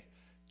way.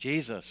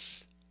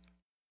 Jesus,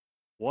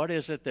 what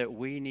is it that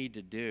we need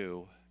to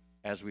do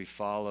as we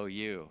follow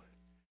you?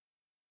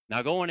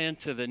 Now, going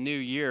into the new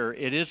year,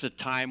 it is a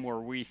time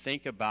where we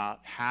think about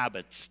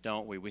habits,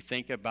 don't we? We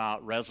think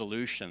about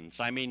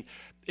resolutions. I mean,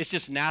 it's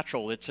just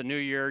natural. It's a new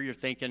year. You're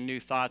thinking new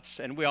thoughts.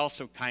 And we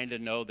also kind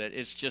of know that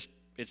it's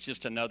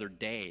just another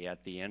day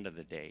at the end of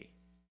the day.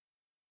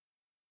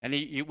 And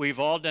we've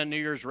all done New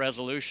Year's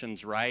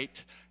resolutions,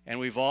 right? And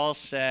we've all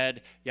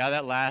said, yeah,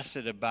 that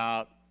lasted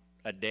about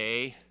a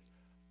day,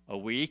 a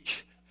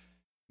week,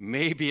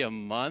 maybe a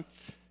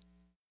month.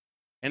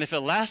 And if it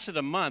lasted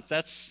a month,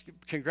 that's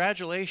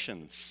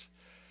congratulations.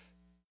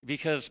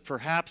 Because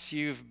perhaps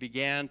you've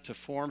began to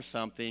form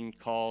something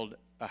called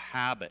a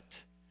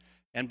habit.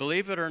 And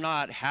believe it or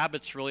not,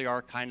 habits really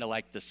are kind of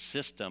like the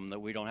system that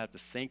we don't have to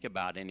think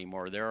about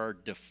anymore. They're our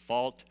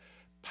default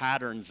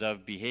patterns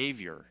of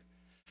behavior.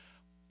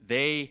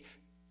 They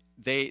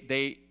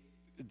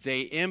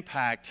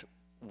impact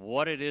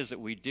what it is that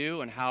we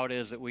do and how it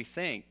is that we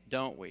think,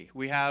 don't we?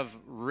 We have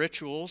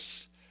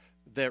rituals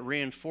that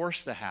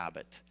reinforce the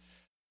habit.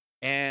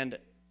 And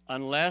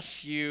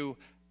unless you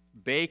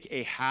bake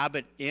a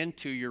habit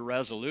into your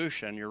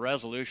resolution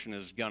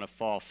is going to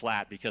fall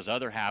flat, because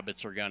other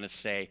habits are going to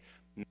say,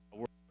 no,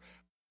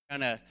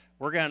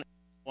 we're going to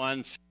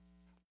ones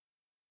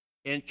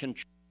in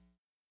control.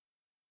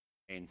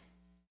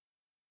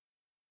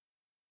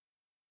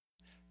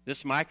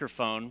 This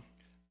microphone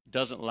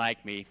doesn't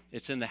like me.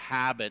 It's in the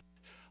habit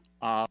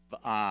of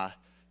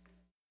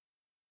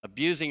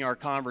abusing our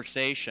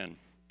conversation.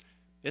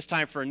 It's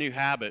time for a new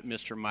habit,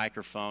 Mr.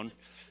 Microphone.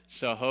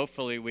 So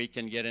hopefully we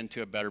can get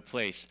into a better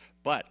place.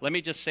 But let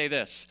me just say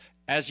this.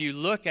 As you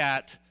look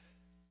at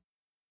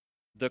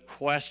the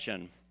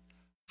question,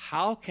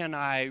 how can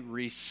I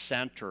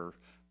recenter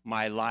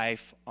my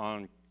life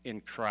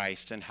in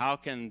Christ? And how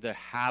can the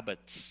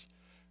habits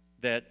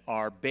that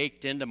are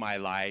baked into my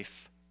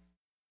life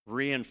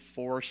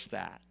reinforce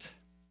that?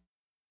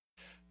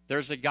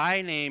 There's a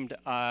guy named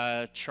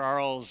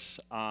Charles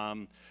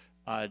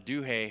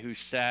Duhigg who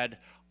said,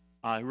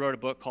 he wrote a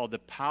book called The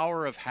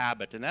Power of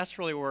Habit, and that's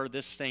really where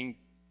this thing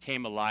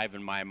came alive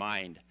in my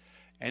mind.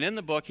 And in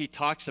the book, he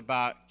talks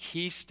about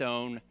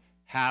keystone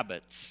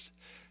habits.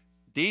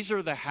 These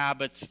are the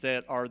habits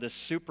that are the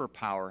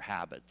superpower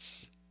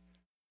habits.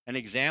 An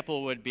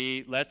example would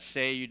be, let's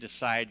say you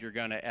decide you're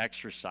going to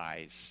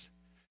exercise,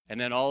 and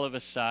then all of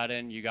a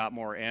sudden you got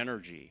more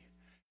energy.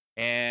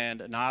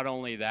 And not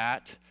only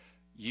that,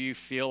 you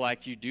feel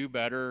like you do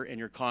better in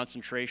your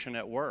concentration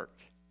at work.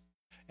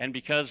 And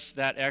because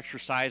that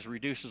exercise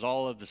reduces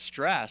all of the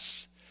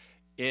stress,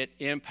 it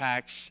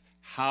impacts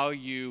how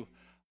you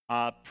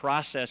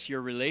process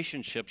your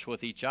relationships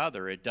with each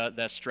other.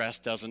 That stress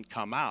doesn't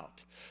come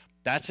out.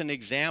 That's an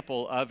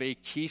example of a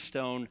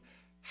keystone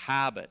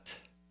habit.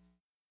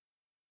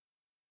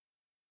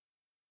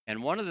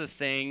 And one of the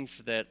things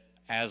that,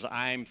 as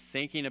I'm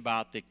thinking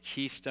about the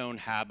keystone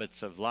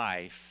habits of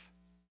life,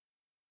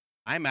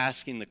 I'm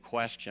asking the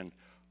question,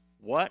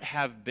 what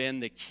have been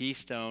the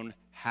keystone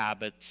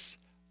habits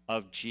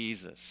of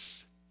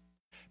Jesus?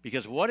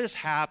 Because what is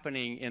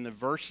happening in the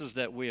verses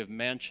that we have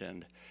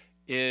mentioned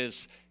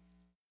is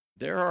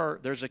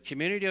there's a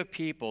community of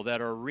people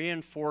that are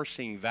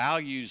reinforcing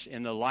values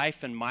in the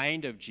life and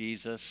mind of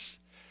Jesus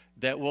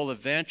that will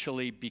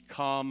eventually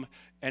become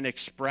an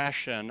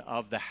expression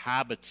of the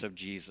habits of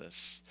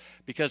Jesus.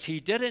 Because he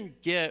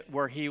didn't get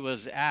where he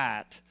was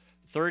at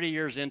 30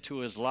 years into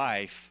his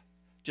life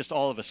just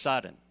all of a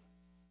sudden.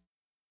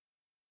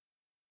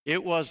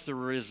 It was the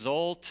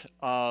result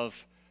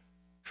of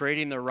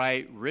creating the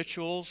right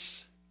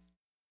rituals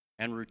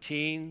and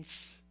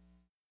routines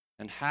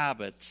and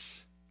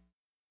habits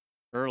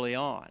early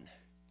on.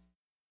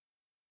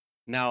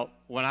 Now,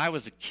 when I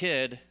was a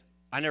kid,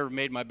 I never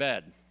made my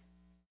bed.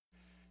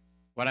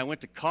 When I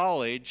went to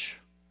college,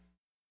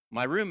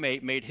 my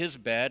roommate made his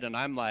bed, and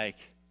I'm like,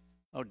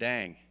 oh,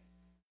 dang,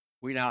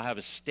 we now have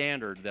a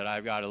standard that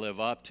I've got to live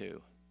up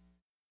to.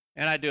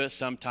 And I do it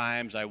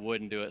sometimes, I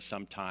wouldn't do it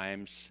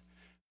sometimes.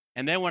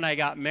 And then when I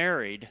got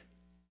married,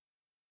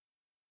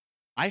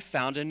 I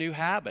found a new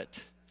habit.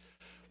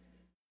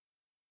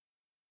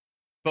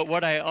 But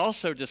what I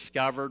also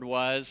discovered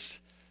was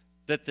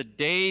that the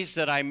days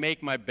that I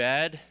make my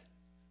bed,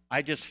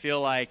 I just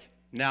feel like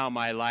now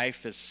my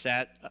life is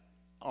set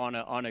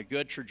on a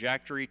good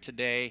trajectory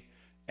today,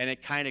 and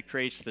it kind of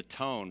creates the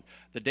tone.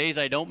 The days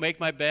I don't make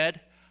my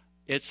bed,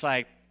 it's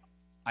like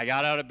I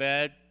got out of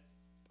bed,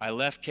 I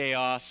left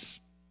chaos,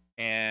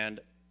 and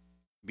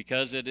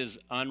because it is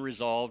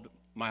unresolved,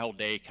 my whole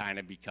day kind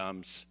of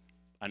becomes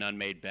an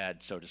unmade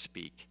bed, so to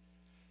speak.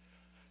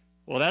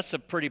 Well, that's a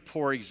pretty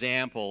poor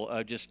example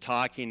of just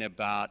talking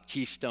about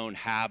keystone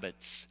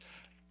habits.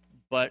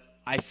 But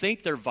I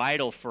think they're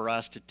vital for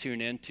us to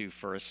tune into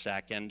for a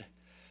second,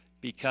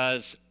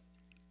 because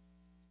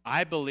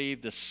I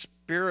believe the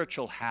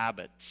spiritual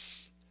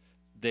habits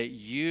that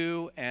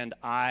you and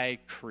I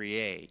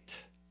create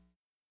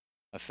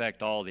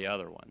affect all the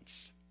other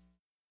ones.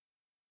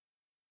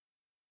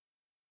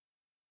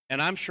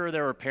 And I'm sure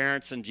there were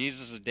parents in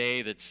Jesus'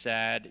 day that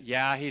said,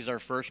 yeah, he's our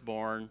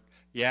firstborn.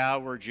 Yeah,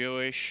 we're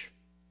Jewish.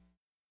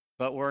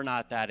 But we're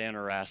not that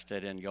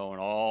interested in going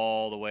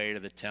all the way to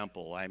the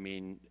temple. I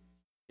mean,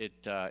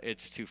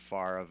 it's too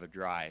far of a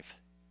drive.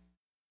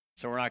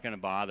 So we're not going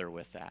to bother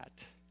with that.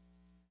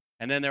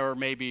 And then there were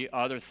maybe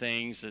other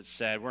things that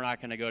said, we're not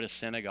going to go to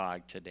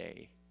synagogue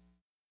today.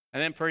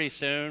 And then pretty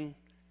soon,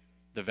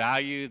 the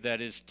value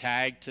that is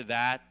tagged to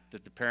that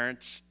the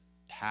parents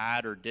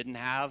had or didn't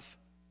have,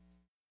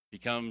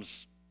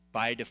 becomes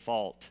by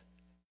default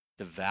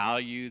the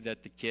value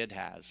that the kid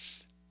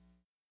has.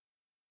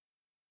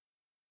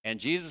 And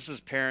Jesus'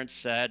 parents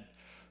said,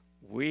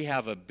 we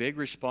have a big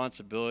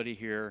responsibility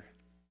here.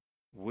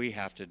 We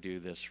have to do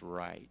this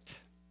right.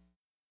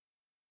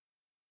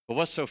 But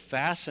what's so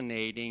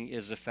fascinating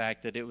is the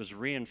fact that it was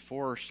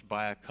reinforced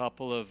by a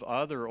couple of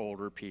other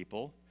older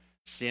people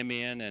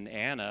Simeon and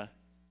Anna,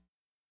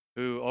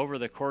 who over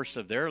the course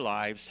of their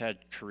lives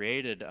had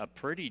created a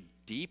pretty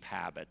deep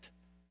habit,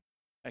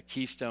 a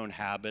keystone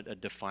habit, a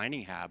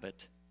defining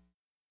habit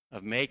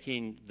of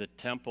making the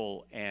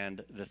temple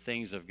and the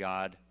things of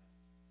God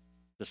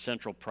the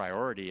central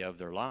priority of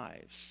their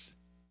lives.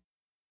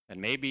 And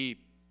maybe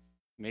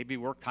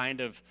we're kind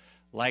of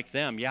like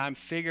them. Yeah, I'm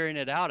figuring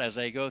it out as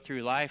I go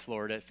through life,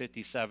 Lord, at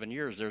 57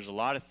 years. There's a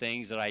lot of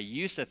things that I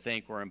used to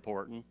think were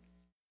important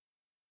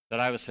that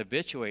I was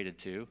habituated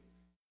to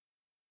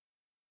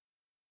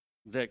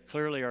that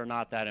clearly are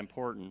not that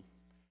important.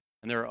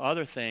 And there are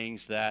other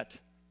things that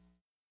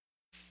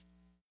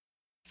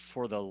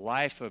for the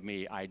life of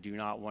me, I do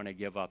not want to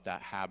give up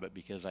that habit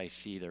because I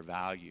see their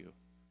value.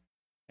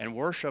 And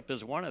worship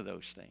is one of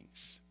those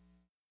things.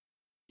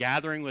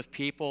 Gathering with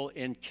people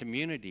in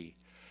community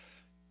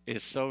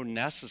is so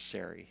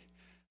necessary.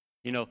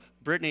 You know,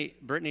 Brittany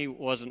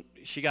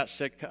she got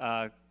sick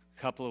a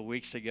couple of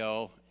weeks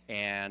ago,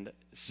 and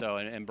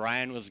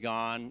Brian was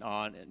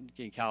gone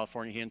in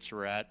California, he and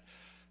Surratt.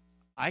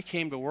 I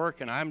came to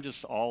work and I'm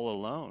just all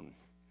alone.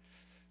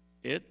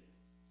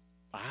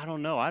 I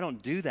don't know, I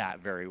don't do that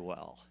very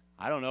well.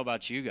 I don't know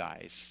about you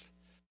guys,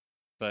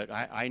 but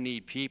I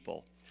need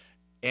people.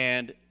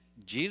 And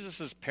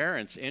Jesus'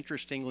 parents,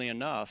 interestingly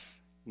enough,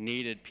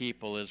 needed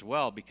people as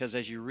well, because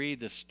as you read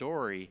the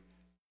story,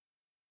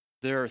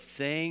 there are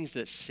things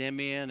that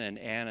Simeon and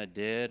Anna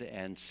did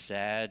and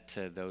said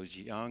to those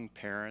young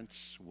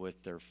parents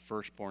with their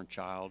firstborn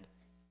child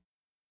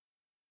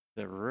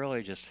that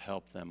really just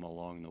helped them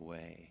along the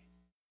way.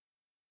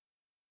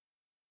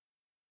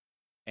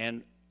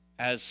 And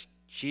as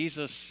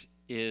Jesus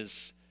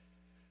is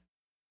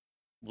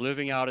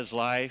living out his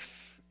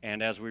life,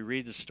 and as we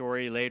read the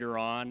story later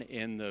on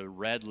in the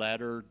red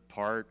letter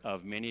part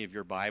of many of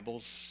your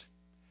Bibles,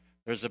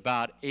 there's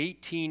about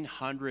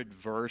 1,800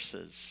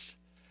 verses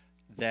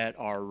that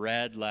are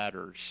red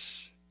letters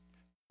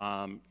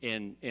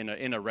in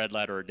a red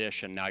letter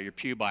edition. Now, your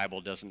Pew Bible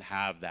doesn't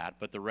have that,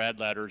 but the red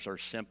letters are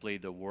simply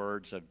the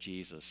words of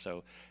Jesus.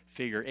 So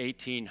figure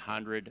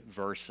 1,800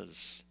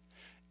 verses.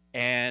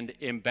 And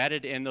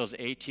embedded in those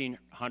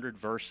 1,800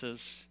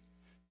 verses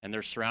and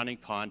their surrounding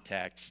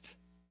context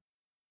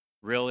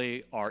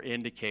really are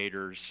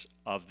indicators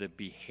of the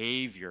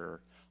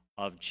behavior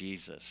of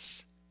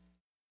Jesus,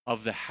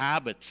 of the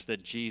habits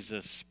that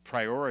Jesus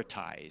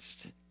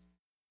prioritized,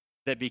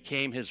 that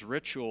became his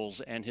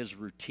rituals and his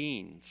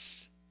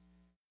routines.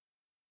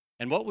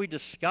 And what we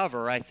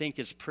discover, I think,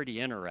 is pretty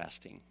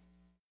interesting,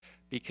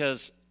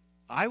 because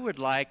I would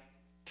like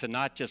to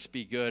not just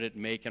be good at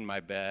making my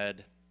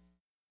bed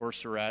or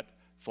Surratt,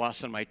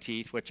 flossing my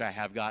teeth, which I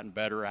have gotten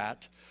better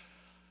at,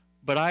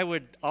 but I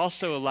would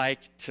also like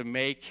to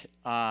make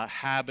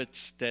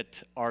habits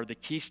that are the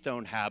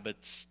keystone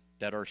habits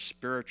that are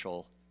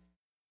spiritual,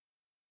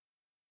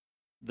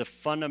 the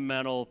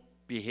fundamental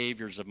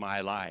behaviors of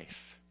my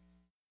life.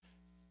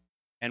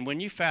 And when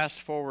you fast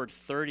forward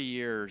 30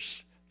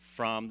 years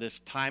from this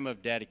time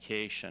of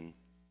dedication,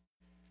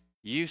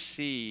 you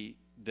see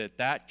that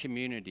that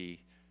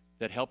community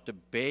that helped to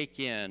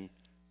bake in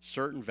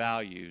certain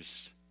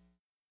values,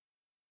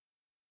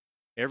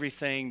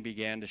 everything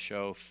began to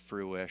show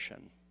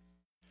fruition.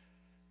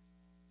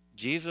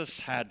 Jesus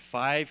had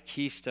 5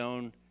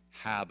 keystone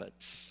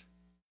habits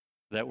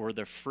that were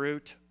the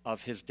fruit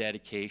of his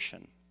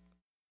dedication.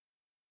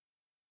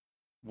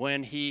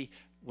 When he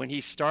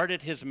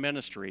started his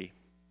ministry,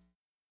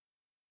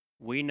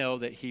 we know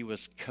that he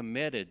was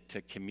committed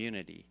to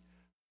community.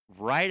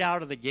 Right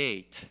out of the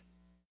gate,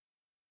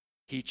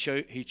 he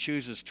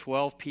chooses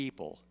 12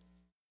 people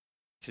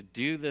to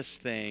do this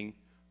thing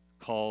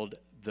called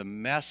the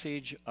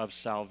message of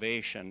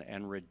salvation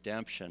and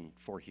redemption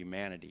for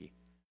humanity.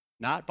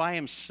 Not by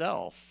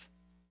himself,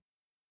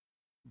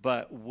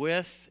 but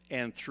with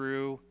and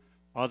through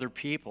other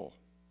people.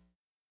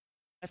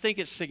 I think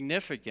it's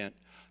significant,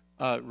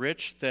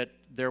 Rich, that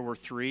there were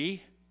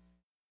 3,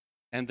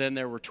 and then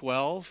there were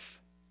 12,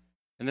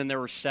 and then there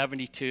were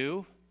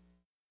 72,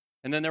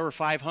 and then there were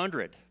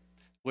 500,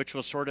 which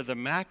was sort of the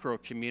macro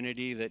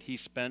community that he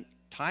spent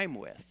time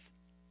with.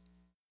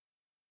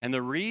 And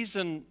the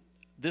reason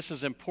this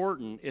is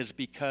important is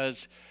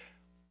because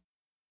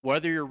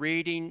whether you're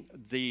reading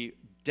the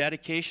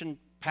dedication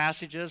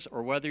passages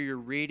or whether you're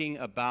reading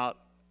about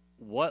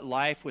what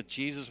life with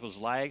Jesus was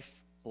like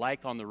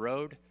on the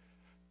road,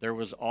 there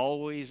was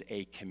always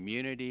a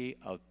community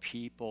of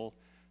people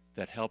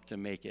that helped to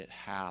make it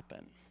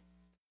happen.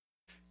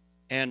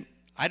 And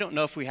I don't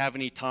know if we have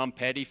any Tom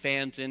Petty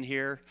fans in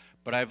here,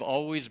 but I've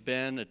always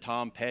been a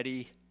Tom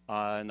Petty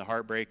and the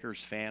Heartbreakers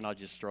fan. I'll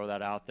just throw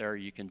that out there.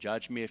 You can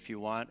judge me if you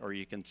want, or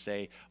you can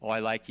say, oh, I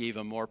like you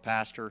even more,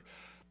 Pastor.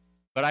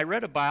 But I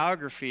read a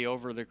biography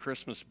over the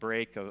Christmas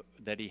break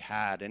that he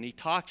had, and he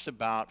talks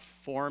about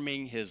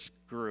forming his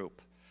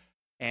group.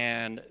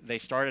 And they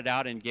started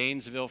out in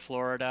Gainesville,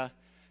 Florida,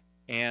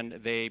 and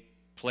they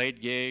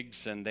played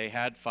gigs, and they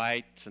had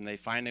fights, and they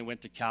finally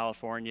went to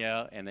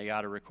California, and they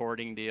got a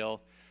recording deal.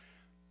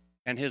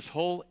 And his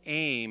whole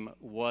aim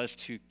was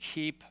to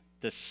keep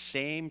the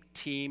same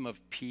team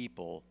of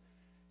people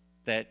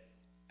that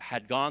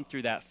had gone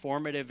through that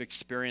formative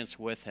experience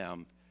with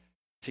him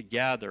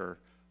together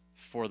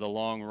for the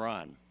long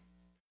run.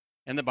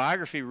 And the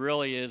biography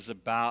really is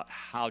about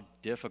how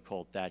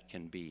difficult that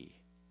can be,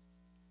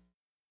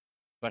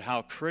 but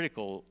how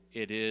critical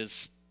it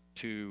is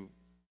to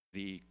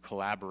the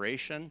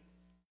collaboration,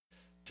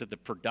 to the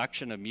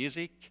production of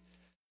music,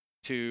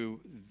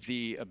 to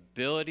the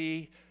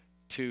ability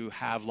to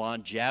have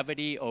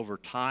longevity over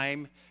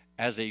time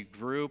as a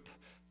group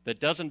that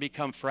doesn't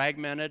become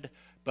fragmented,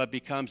 but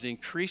becomes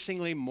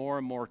increasingly more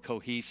and more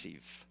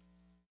cohesive.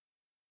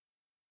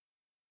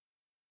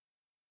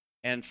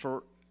 And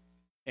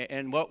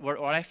what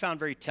I found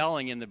very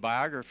telling in the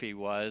biography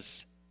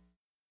was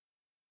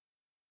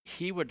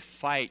he would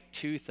fight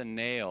tooth and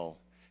nail,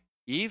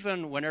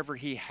 even whenever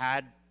he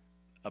had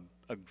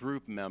a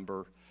group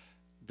member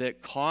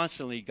that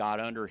constantly got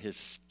under his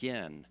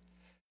skin.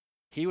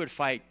 He would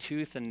fight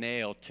tooth and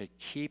nail to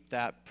keep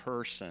that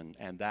person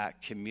and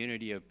that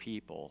community of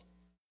people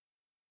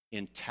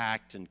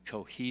intact and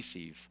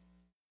cohesive,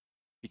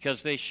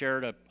 because they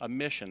shared a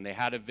mission. They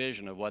had a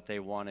vision of what they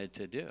wanted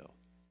to do.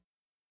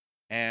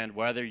 And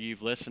whether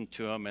you've listened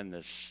to them in the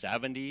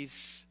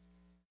 70s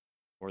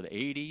or the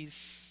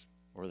 80s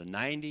or the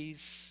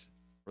 90s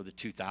or the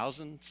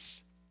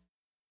 2000s,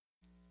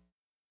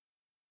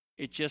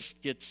 it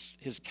just gets,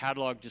 his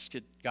catalog just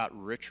got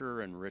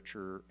richer and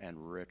richer and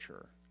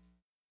richer.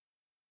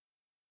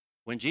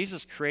 When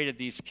Jesus created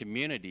these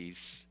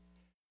communities,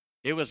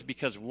 it was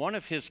because one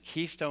of his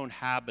keystone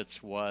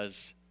habits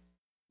was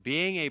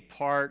being a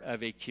part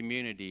of a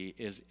community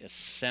is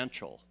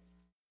essential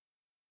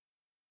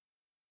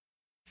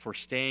for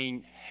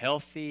staying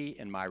healthy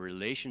in my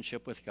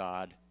relationship with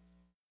God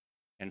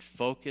and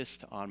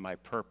focused on my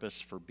purpose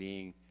for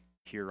being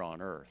here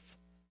on earth.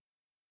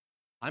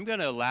 I'm going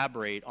to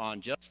elaborate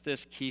on just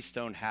this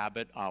keystone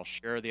habit. I'll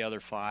share the other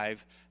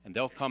 5, and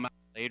they'll come out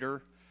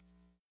later.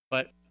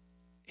 But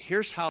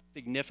here's how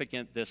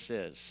significant this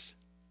is.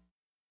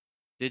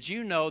 Did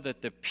you know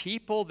that the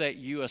people that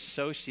you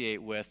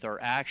associate with are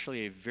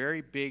actually a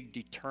very big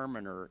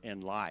determiner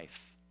in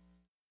life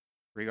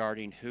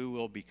regarding who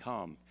will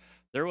become?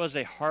 There was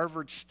a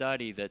Harvard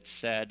study that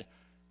said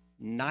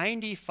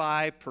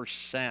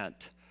 95%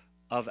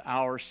 of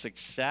our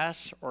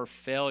success or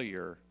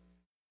failure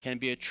can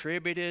be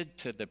attributed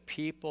to the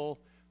people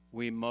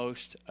we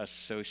most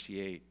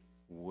associate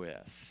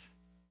with.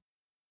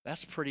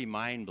 That's pretty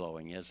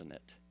mind-blowing, isn't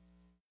it?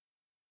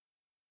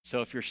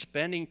 So if you're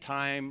spending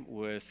time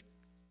with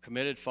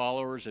committed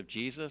followers of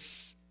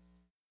Jesus,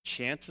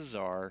 chances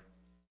are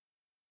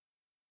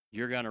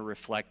you're going to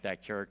reflect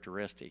that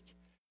characteristic.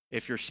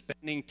 If you're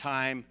spending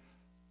time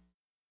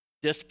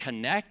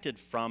disconnected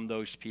from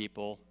those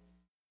people,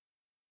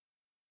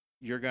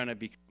 you're going to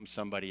become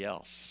somebody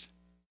else.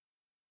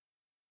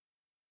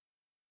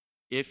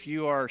 If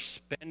you are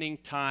spending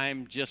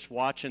time just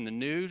watching the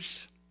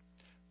news,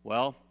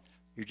 well,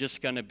 you're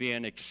just going to be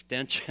an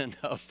extension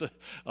of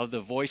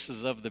the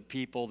voices of the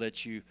people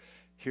that you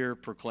hear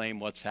proclaim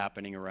what's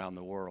happening around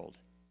the world.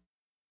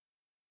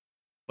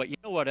 But you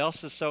know what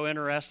else is so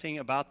interesting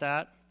about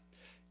that?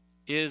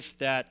 Is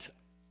that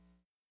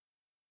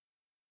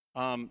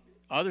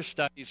other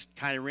studies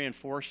kind of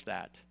reinforce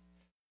that.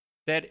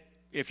 That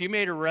if you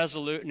made a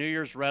New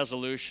Year's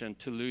resolution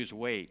to lose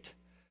weight,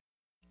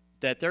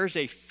 that there's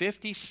a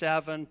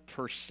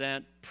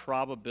 57%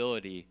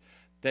 probability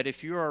that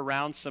if you're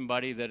around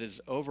somebody that is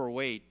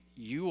overweight,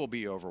 you will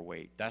be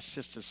overweight. That's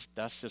just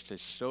a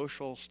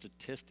social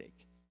statistic.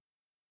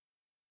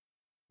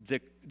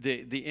 The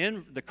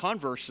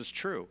converse is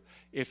true.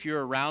 If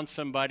you're around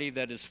somebody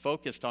that is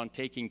focused on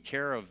taking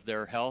care of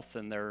their health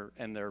and their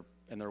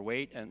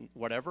weight and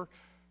whatever,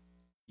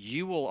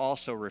 you will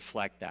also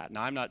reflect that.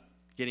 Now, I'm not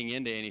getting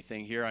into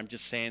anything here. I'm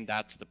just saying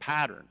that's the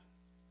pattern.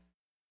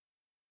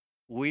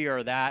 We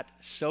are that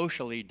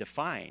socially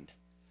defined.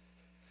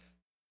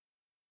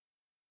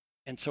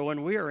 And so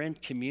when we are in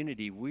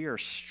community, we are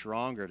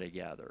stronger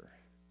together.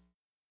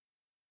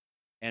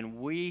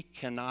 And we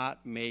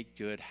cannot make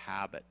good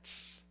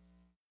habits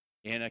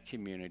in a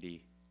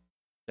community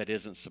that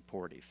isn't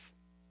supportive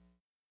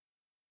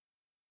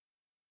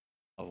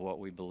of what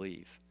we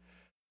believe.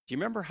 Do you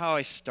remember how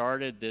I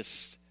started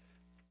this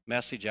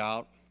message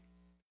out?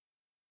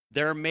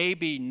 There may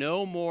be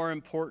no more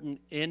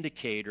important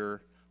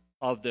indicator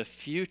of the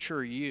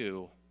future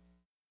you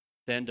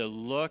than to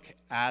look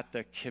at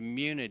the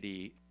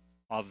community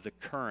of the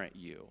current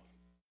you.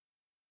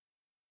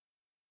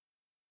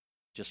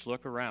 Just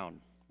look around,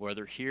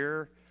 whether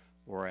here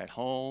or at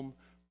home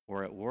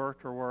or at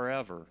work or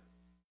wherever.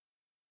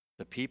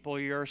 The people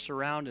you're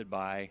surrounded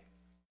by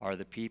are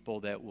the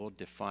people that will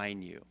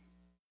define you.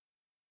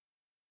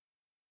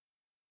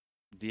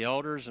 The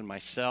elders and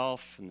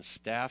myself and the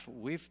staff,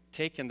 we've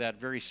taken that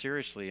very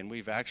seriously, and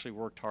we've actually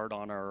worked hard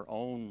on our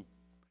own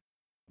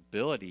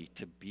ability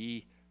to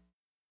be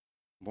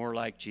more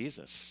like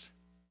Jesus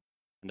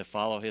and to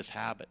follow his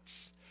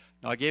habits.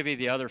 Now, I'll give you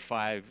the other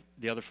 4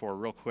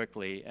 real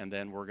quickly, and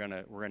then we're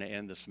gonna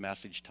end this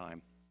message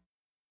time.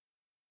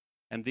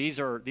 And these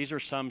are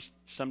some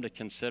to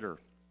consider.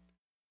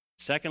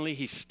 Secondly,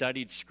 he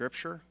studied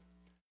Scripture.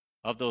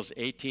 Of those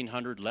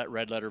 1,800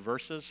 red letter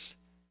verses,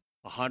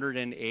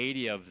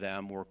 180 of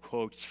them were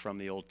quotes from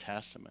the Old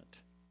Testament.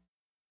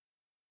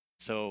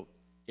 So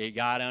it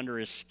got under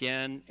his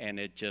skin, and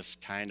it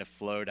just kind of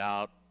flowed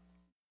out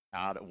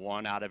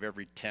one out of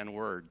every 10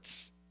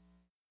 words.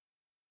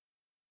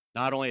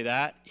 Not only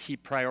that, he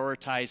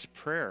prioritized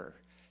prayer.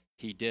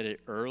 He did it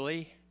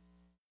early,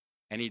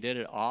 and he did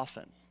it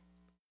often.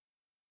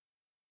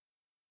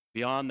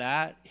 Beyond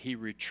that, he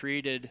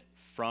retreated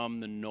from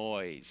the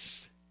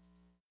noise.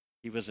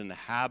 He was in the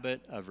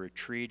habit of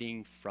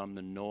retreating from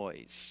the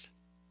noise.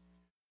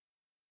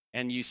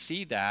 And you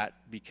see that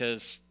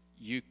because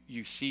you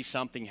see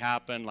something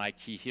happen, like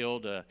he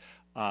healed a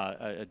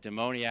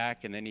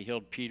demoniac, and then he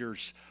healed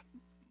Peter's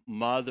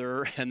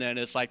mother, and then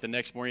it's like the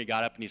next morning he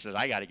got up and he says,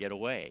 I got to get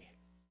away.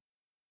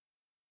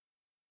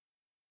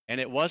 And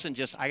it wasn't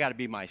just, I got to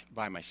be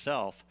by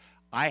myself.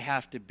 I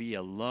have to be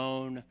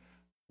alone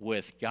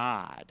with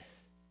God.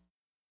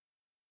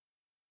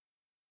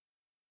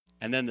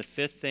 And then the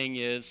fifth thing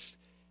is,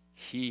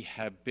 he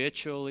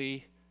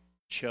habitually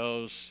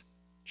chose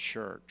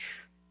church.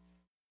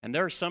 And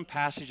there are some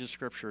passages of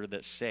Scripture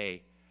that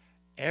say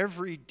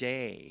every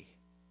day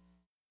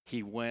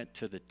he went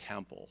to the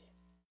temple,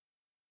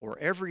 or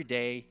every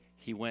day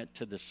he went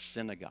to the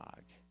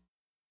synagogue.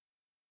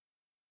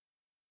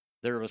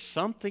 There was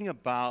something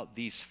about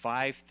these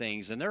 5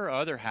 things, and there are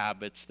other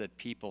habits that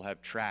people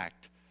have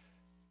tracked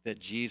that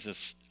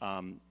Jesus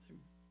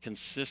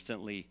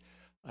consistently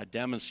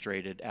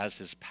demonstrated as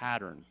his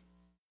pattern.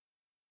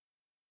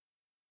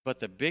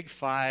 But the big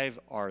 5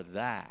 are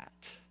that.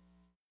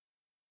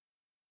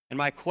 And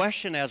my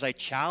question as I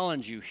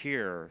challenge you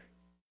here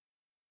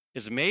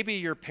is, maybe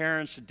your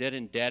parents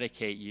didn't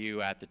dedicate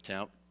you at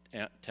the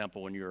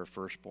temple when you were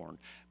firstborn.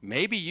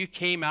 Maybe you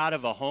came out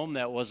of a home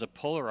that was a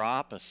polar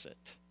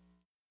opposite.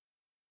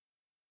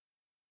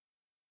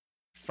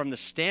 From the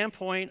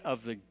standpoint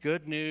of the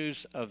good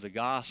news of the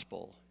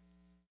gospel,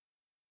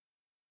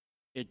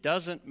 it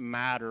doesn't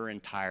matter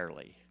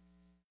entirely.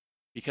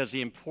 Because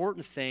the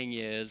important thing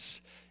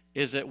is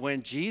that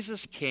when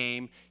Jesus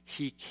came,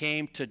 he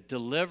came to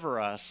deliver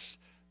us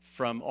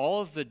from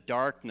all of the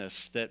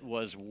darkness that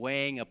was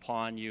weighing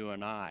upon you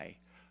and I,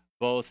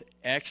 both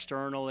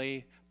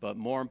externally, but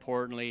more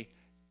importantly,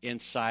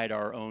 inside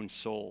our own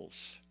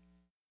souls.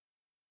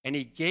 And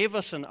he gave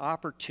us an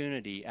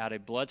opportunity at a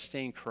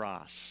bloodstained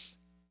cross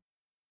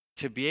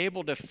to be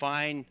able to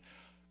find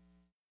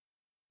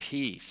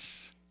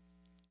peace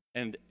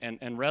and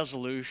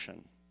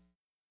resolution.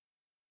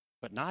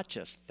 But not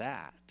just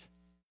that,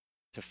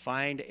 to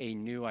find a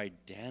new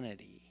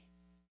identity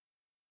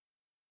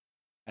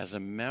as a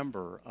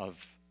member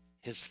of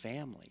his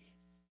family.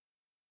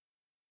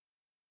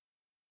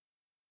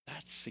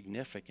 That's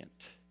significant,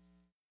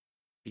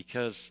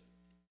 because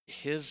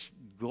his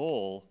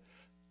goal,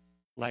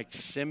 like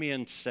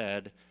Simeon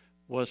said,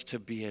 was to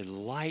be a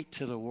light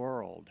to the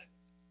world.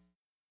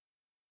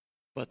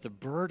 But the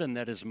burden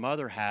that his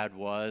mother had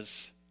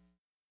was,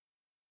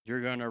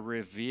 you're going to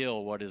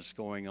reveal what is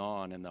going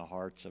on in the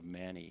hearts of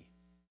many,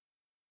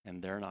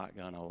 and they're not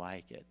going to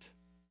like it.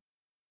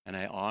 And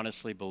I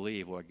honestly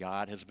believe what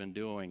God has been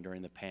doing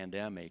during the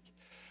pandemic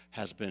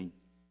has been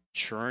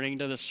churning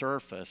to the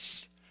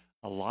surface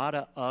a lot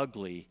of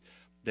ugly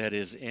that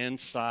is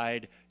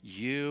inside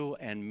you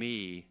and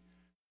me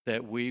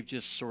that we've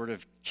just sort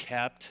of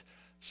kept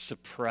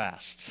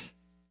suppressed.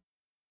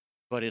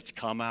 But it's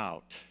come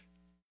out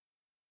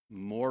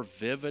more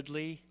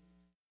vividly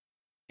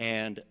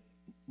and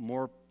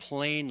more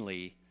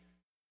plainly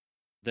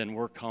than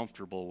we're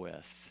comfortable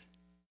with.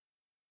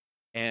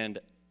 And,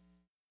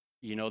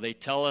 you know, they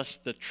tell us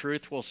the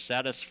truth will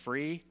set us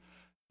free,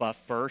 but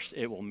first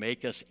it will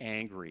make us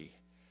angry,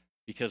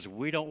 because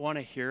we don't want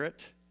to hear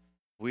it.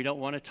 We don't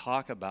want to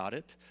talk about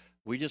it.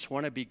 We just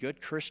want to be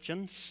good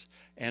Christians.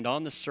 And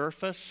on the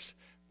surface,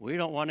 we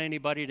don't want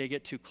anybody to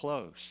get too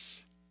close.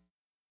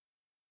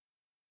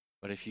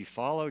 But if you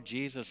follow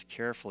Jesus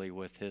carefully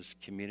with his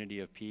community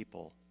of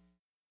people,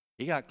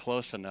 he got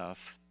close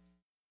enough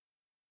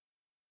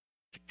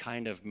to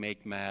kind of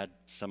make mad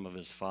some of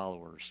his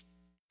followers,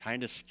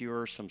 kind of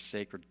skewer some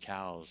sacred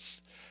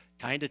cows,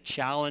 kind of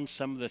challenge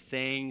some of the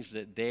things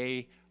that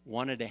they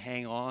wanted to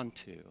hang on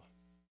to.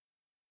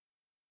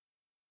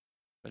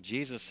 But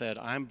Jesus said,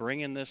 I'm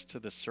bringing this to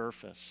the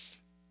surface,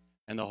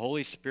 and the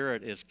Holy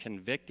Spirit is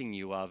convicting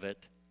you of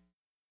it,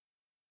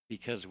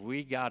 because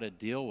we got to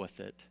deal with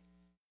it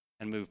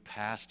and move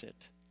past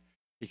it,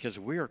 because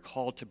we are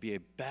called to be a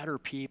better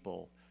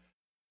people,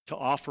 to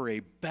offer a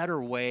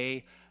better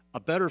way, a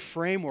better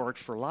framework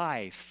for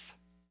life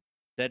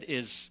that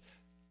is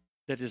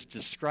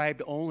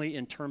described only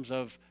in terms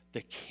of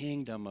the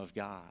kingdom of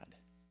God.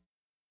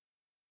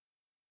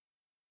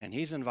 And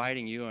he's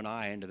inviting you and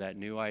I into that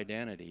new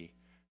identity,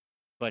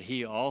 but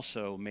he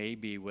also,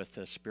 maybe with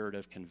a spirit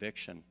of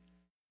conviction,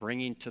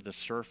 bringing to the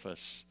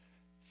surface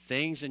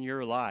things in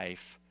your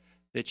life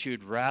that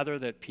you'd rather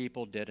that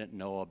people didn't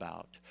know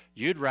about.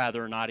 You'd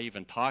rather not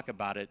even talk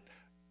about it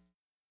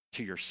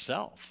to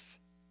yourself.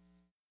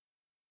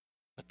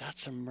 But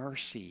that's a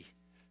mercy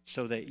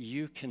so that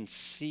you can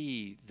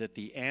see that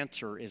the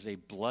answer is a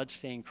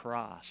bloodstained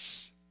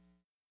cross.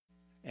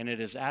 And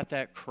it is at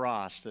that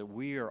cross that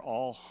we are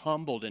all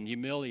humbled and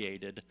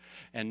humiliated,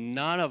 and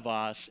none of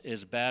us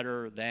is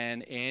better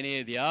than any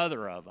of the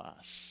other of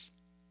us.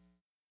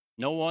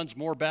 No one's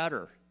more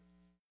better.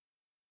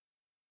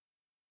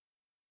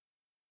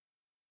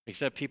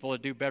 Except people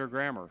that do better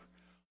grammar.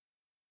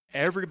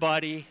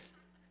 Everybody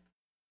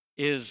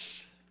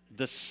is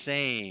the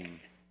same.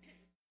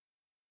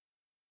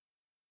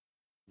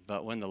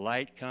 But when the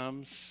light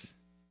comes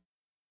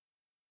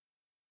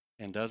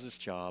and does its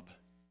job,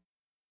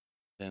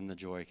 then the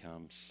joy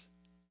comes,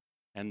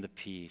 and the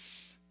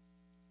peace,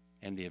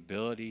 and the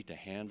ability to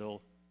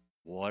handle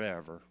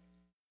whatever.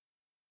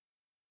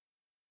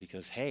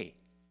 Because, hey,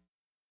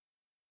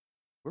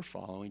 we're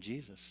following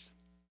Jesus.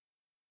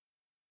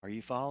 Are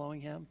you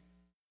following him?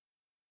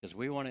 Because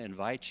we want to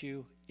invite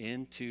you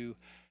into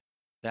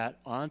that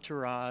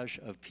entourage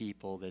of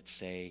people that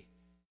say,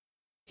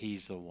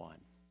 he's the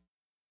one.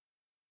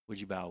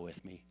 Would you bow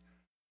with me?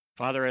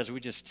 Father, as we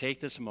just take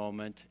this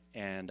moment,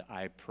 and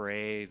I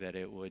pray that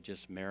it would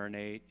just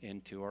marinate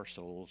into our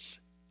souls,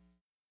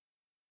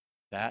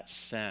 that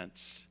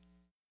sense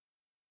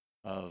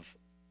of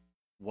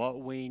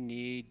what we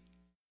need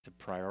to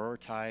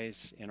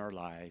prioritize in our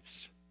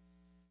lives,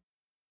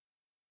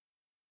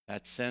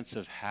 that sense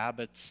of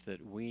habits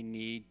that we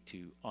need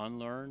to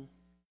unlearn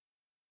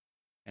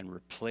and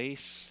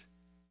replace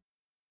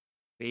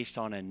based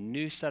on a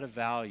new set of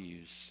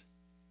values,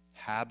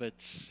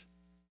 habits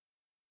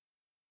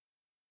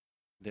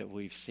that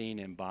we've seen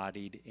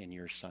embodied in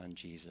your Son,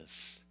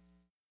 Jesus.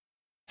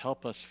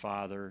 Help us,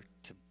 Father,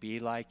 to be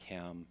like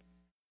him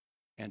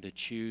and to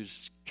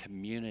choose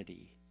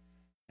community.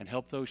 And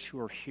help those who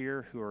are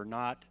here who are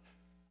not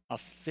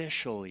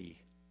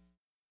officially,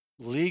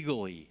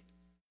 legally,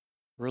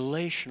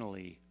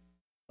 relationally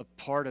a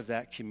part of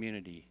that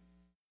community.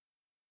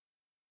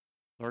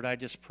 Lord, I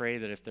just pray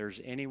that if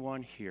there's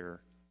anyone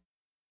here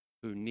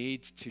who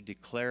needs to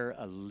declare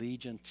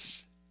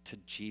allegiance to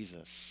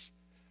Jesus,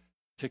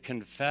 to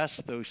confess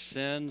those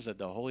sins that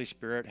the Holy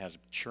Spirit has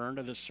churned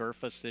to the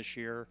surface this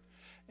year,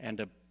 and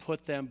to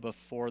put them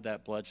before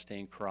that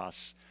bloodstained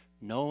cross,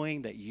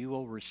 knowing that you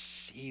will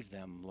receive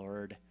them,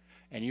 Lord,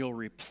 and you'll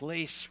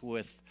replace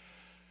with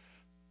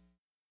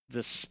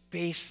the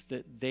space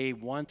that they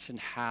once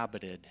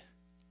inhabited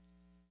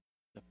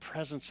the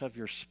presence of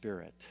your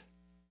Spirit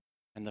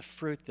and the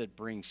fruit that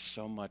brings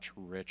so much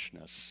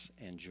richness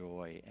and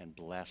joy and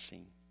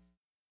blessing.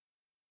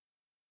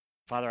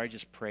 Father, I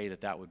just pray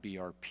that that would be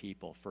our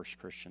people, First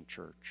Christian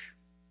Church.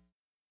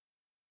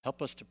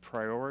 Help us to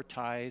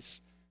prioritize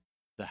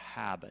the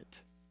habit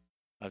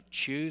of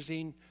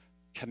choosing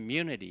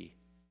community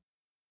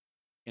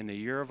in the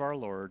year of our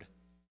Lord,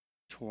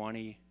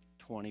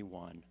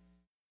 2021.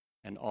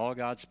 And all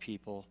God's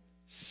people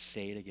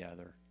say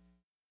together,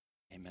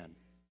 amen.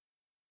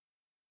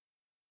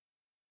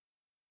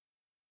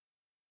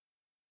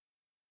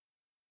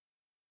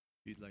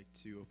 If you'd like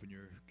to open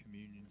your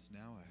communions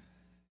now, I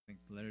think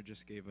Leonard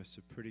just gave us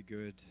a pretty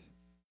good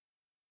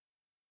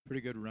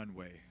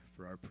runway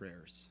for our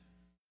prayers.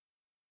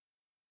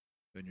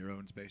 In your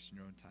own space, in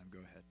your own time, go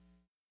ahead.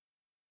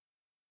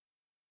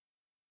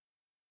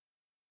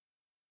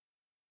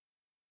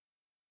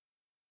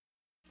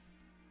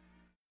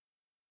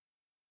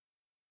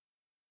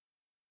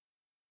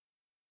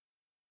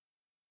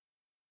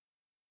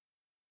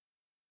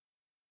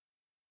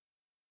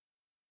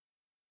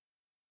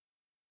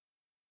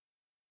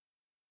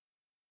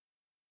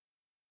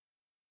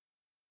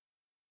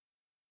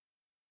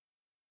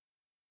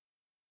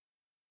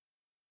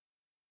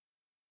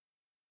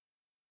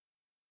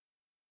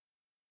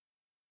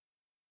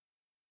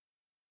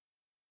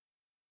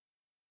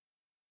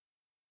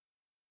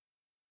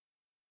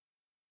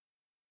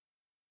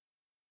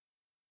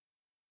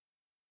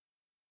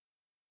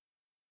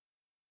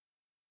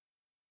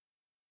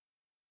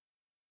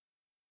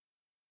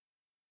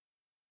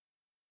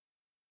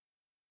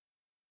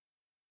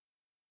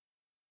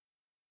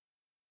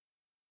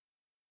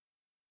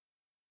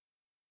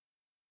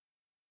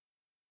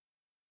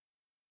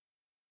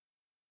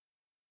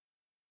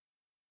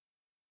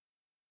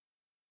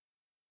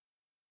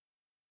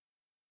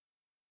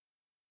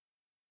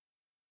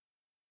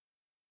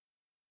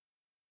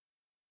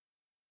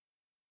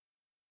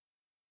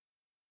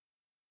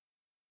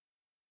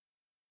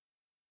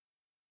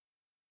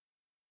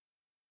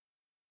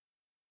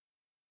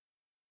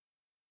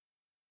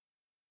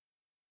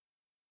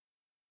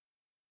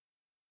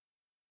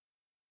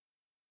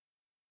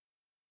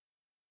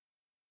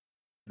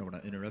 I don't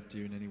want to interrupt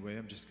you in any way.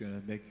 I'm just going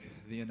to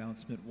make the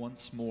announcement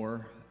once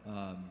more.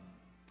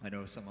 I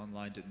know some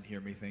online didn't hear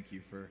me. Thank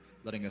you for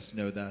letting us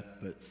know that.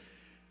 But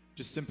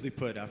just simply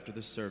put, after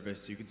the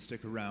service, you can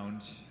stick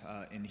around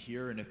in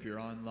here. And if you're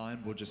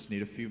online, we'll just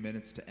need a few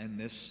minutes to end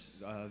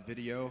this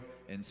video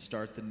and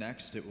start the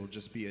next. It will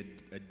just be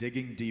a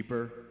digging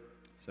deeper.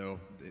 So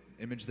the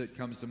image that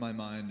comes to my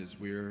mind is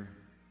we're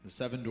the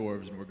 7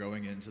 dwarves, and we're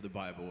going into the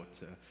Bible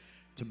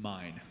to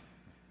mine.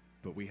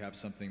 But we have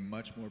something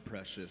much more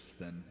precious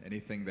than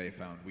anything they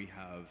found. We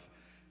have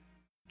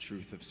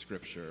truth of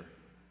Scripture,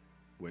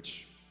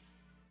 which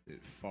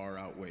it far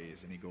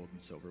outweighs any gold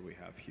and silver we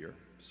have here.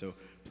 So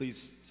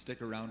please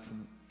stick around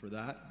for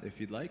that if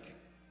you'd like.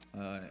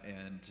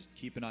 And just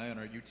keep an eye on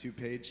our YouTube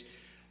page.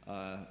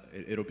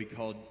 It'll be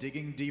called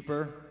Digging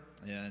Deeper.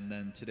 And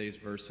then today's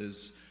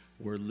verses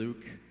were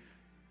Luke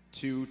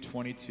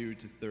 2:22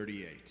 to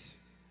 38.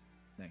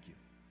 Thank you.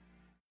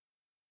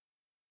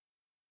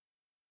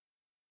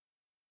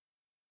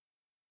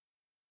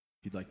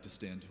 If you'd like to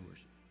stand to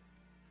worship.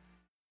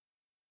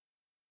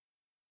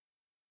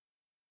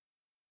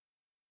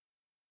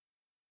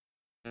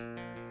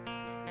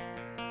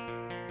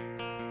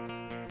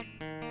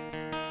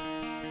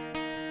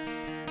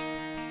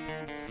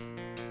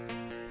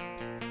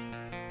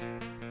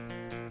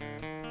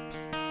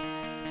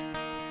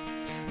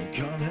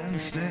 Come and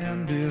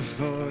stand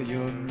before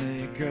your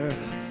Maker,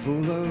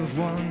 full of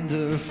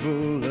wonder,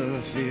 full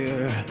of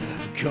fear.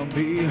 Come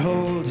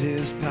behold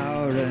his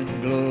power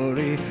and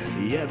glory,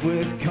 yet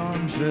with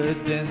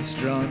confidence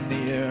draw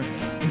near.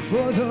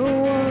 For the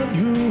one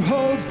who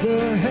holds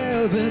the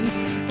heavens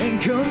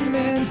and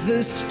commands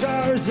the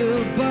stars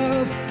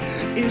above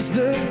is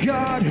the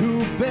God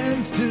who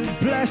bends to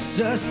bless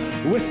us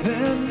with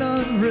an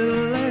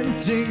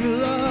unrelenting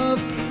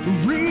love.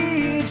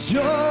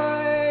 Rejoice!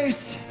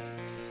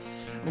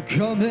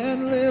 Come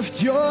and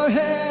lift your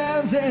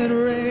hands and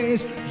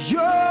raise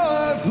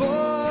your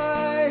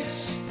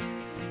voice.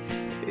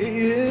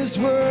 He is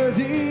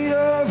worthy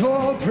of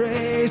all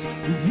praise.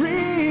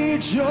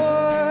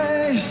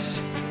 Rejoice.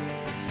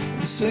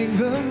 Sing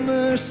the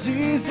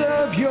mercies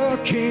of your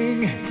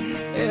King,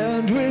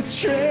 and with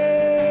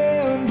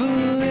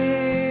trembling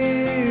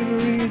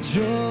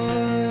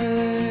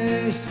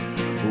rejoice.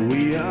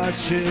 We are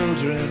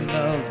children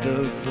of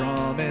the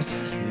promise,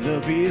 the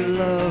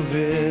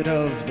beloved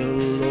of the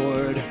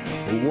Lord,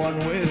 one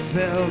with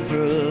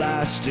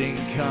everlasting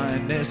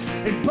kindness,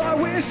 and bought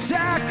with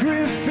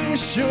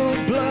sacrificial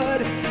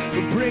blood,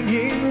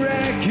 bringing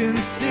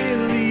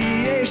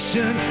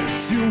reconciliation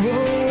to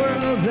a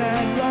world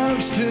that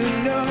longs to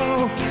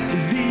know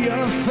the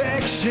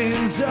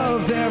affections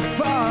of their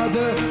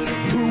Father,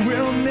 who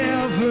will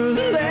never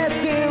let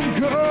them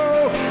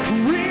go.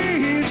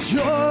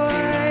 Rejoice!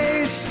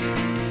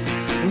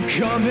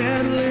 Come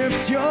and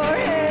lift your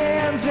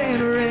hands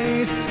and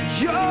raise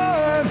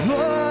your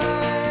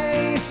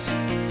voice,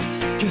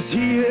 'cause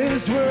he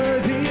is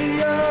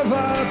worthy of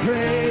our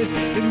praise.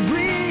 And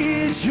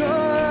rejoice,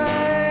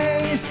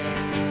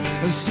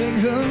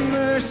 sing the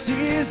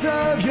mercies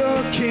of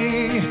your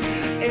King,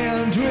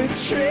 and with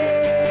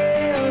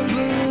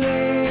trembling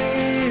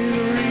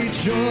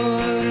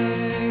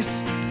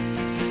rejoice.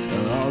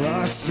 All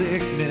our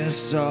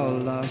sickness,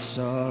 all our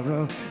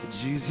sorrow,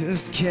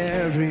 Jesus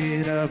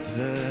carried up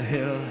the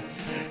hill.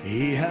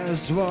 He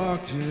has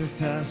walked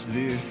with us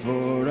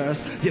before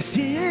us. Yes,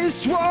 he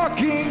is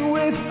walking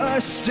with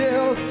us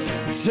still,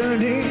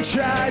 turning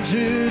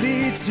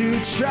tragedy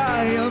to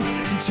triumph,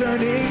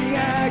 turning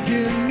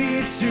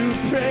agony to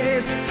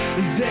praise.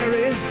 There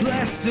is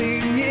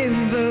blessing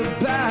in the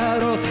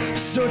battle,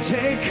 so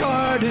take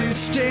heart and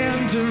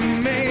stand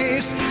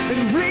amazed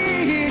and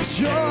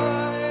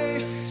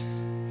rejoice.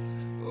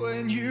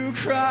 When you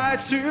cry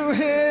to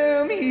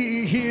him,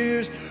 he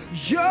hears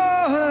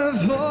your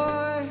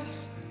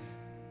voice.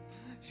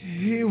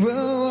 He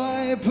will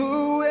wipe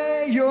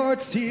away your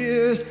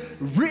tears.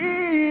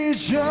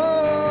 Rejoice.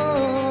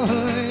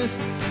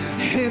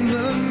 In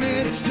the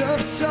midst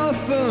of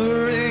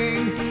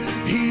suffering,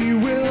 he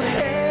will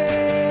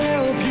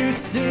help you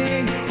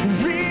sing.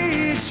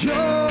 Rejoice.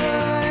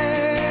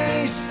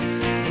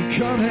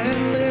 Come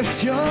and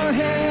lift your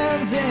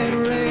hands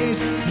and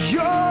raise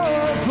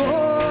your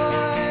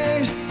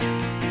voice.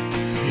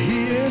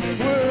 He is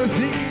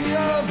worthy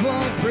of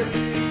all praise.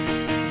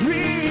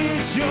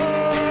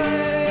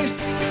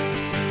 Rejoice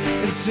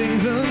and sing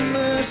the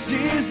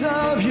mercies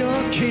of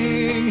your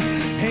King,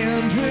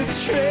 and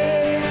with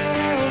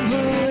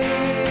trembling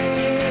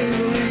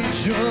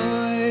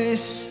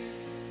rejoice.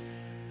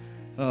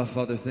 Oh,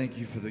 Father, thank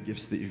you for the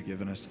gifts that you've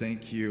given us.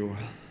 Thank you.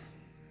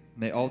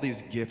 May all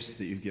these gifts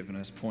that you've given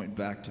us point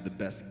back to the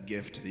best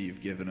gift that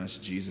you've given us,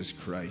 Jesus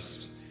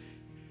Christ.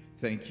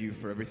 Thank you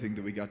for everything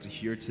that we got to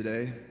hear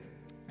today.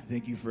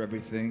 Thank you for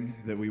everything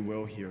that we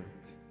will hear.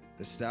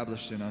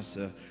 Establish in us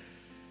a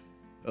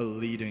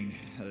leading,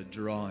 a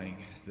drawing,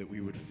 that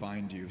we would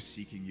find you,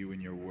 seeking you in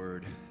your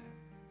word,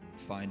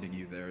 finding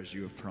you there as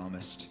you have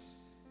promised.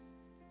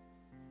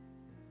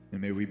 And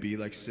may we be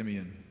like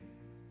Simeon,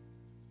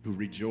 who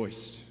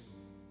rejoiced.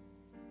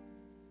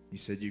 He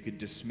said, you could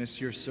dismiss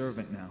your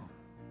servant now.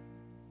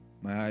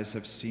 My eyes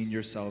have seen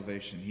your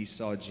salvation. He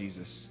saw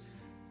Jesus,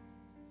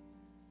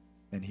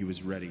 and he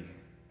was ready.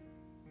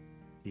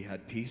 He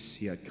had peace,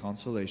 he had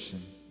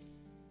consolation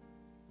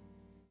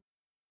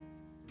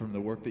from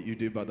the work that you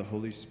do by the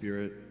Holy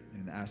Spirit.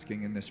 And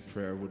asking in this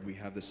prayer, would we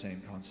have the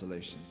same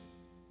consolation?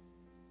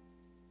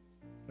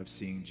 of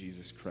seeing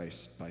Jesus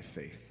Christ by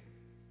faith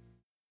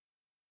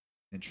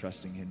and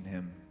trusting in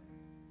him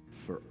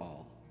for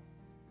all,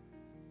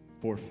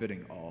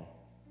 forfeiting all,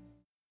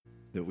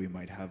 that we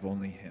might have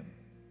only him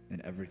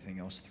and everything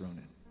else thrown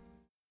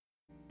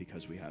in,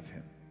 because we have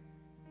him.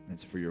 And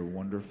it's for your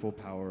wonderful,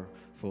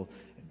 powerful,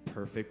 and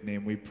perfect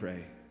name we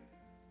pray.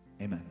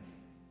 Amen.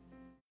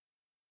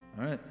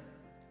 All right.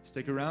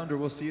 Stick around or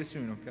we'll see you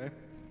soon, okay?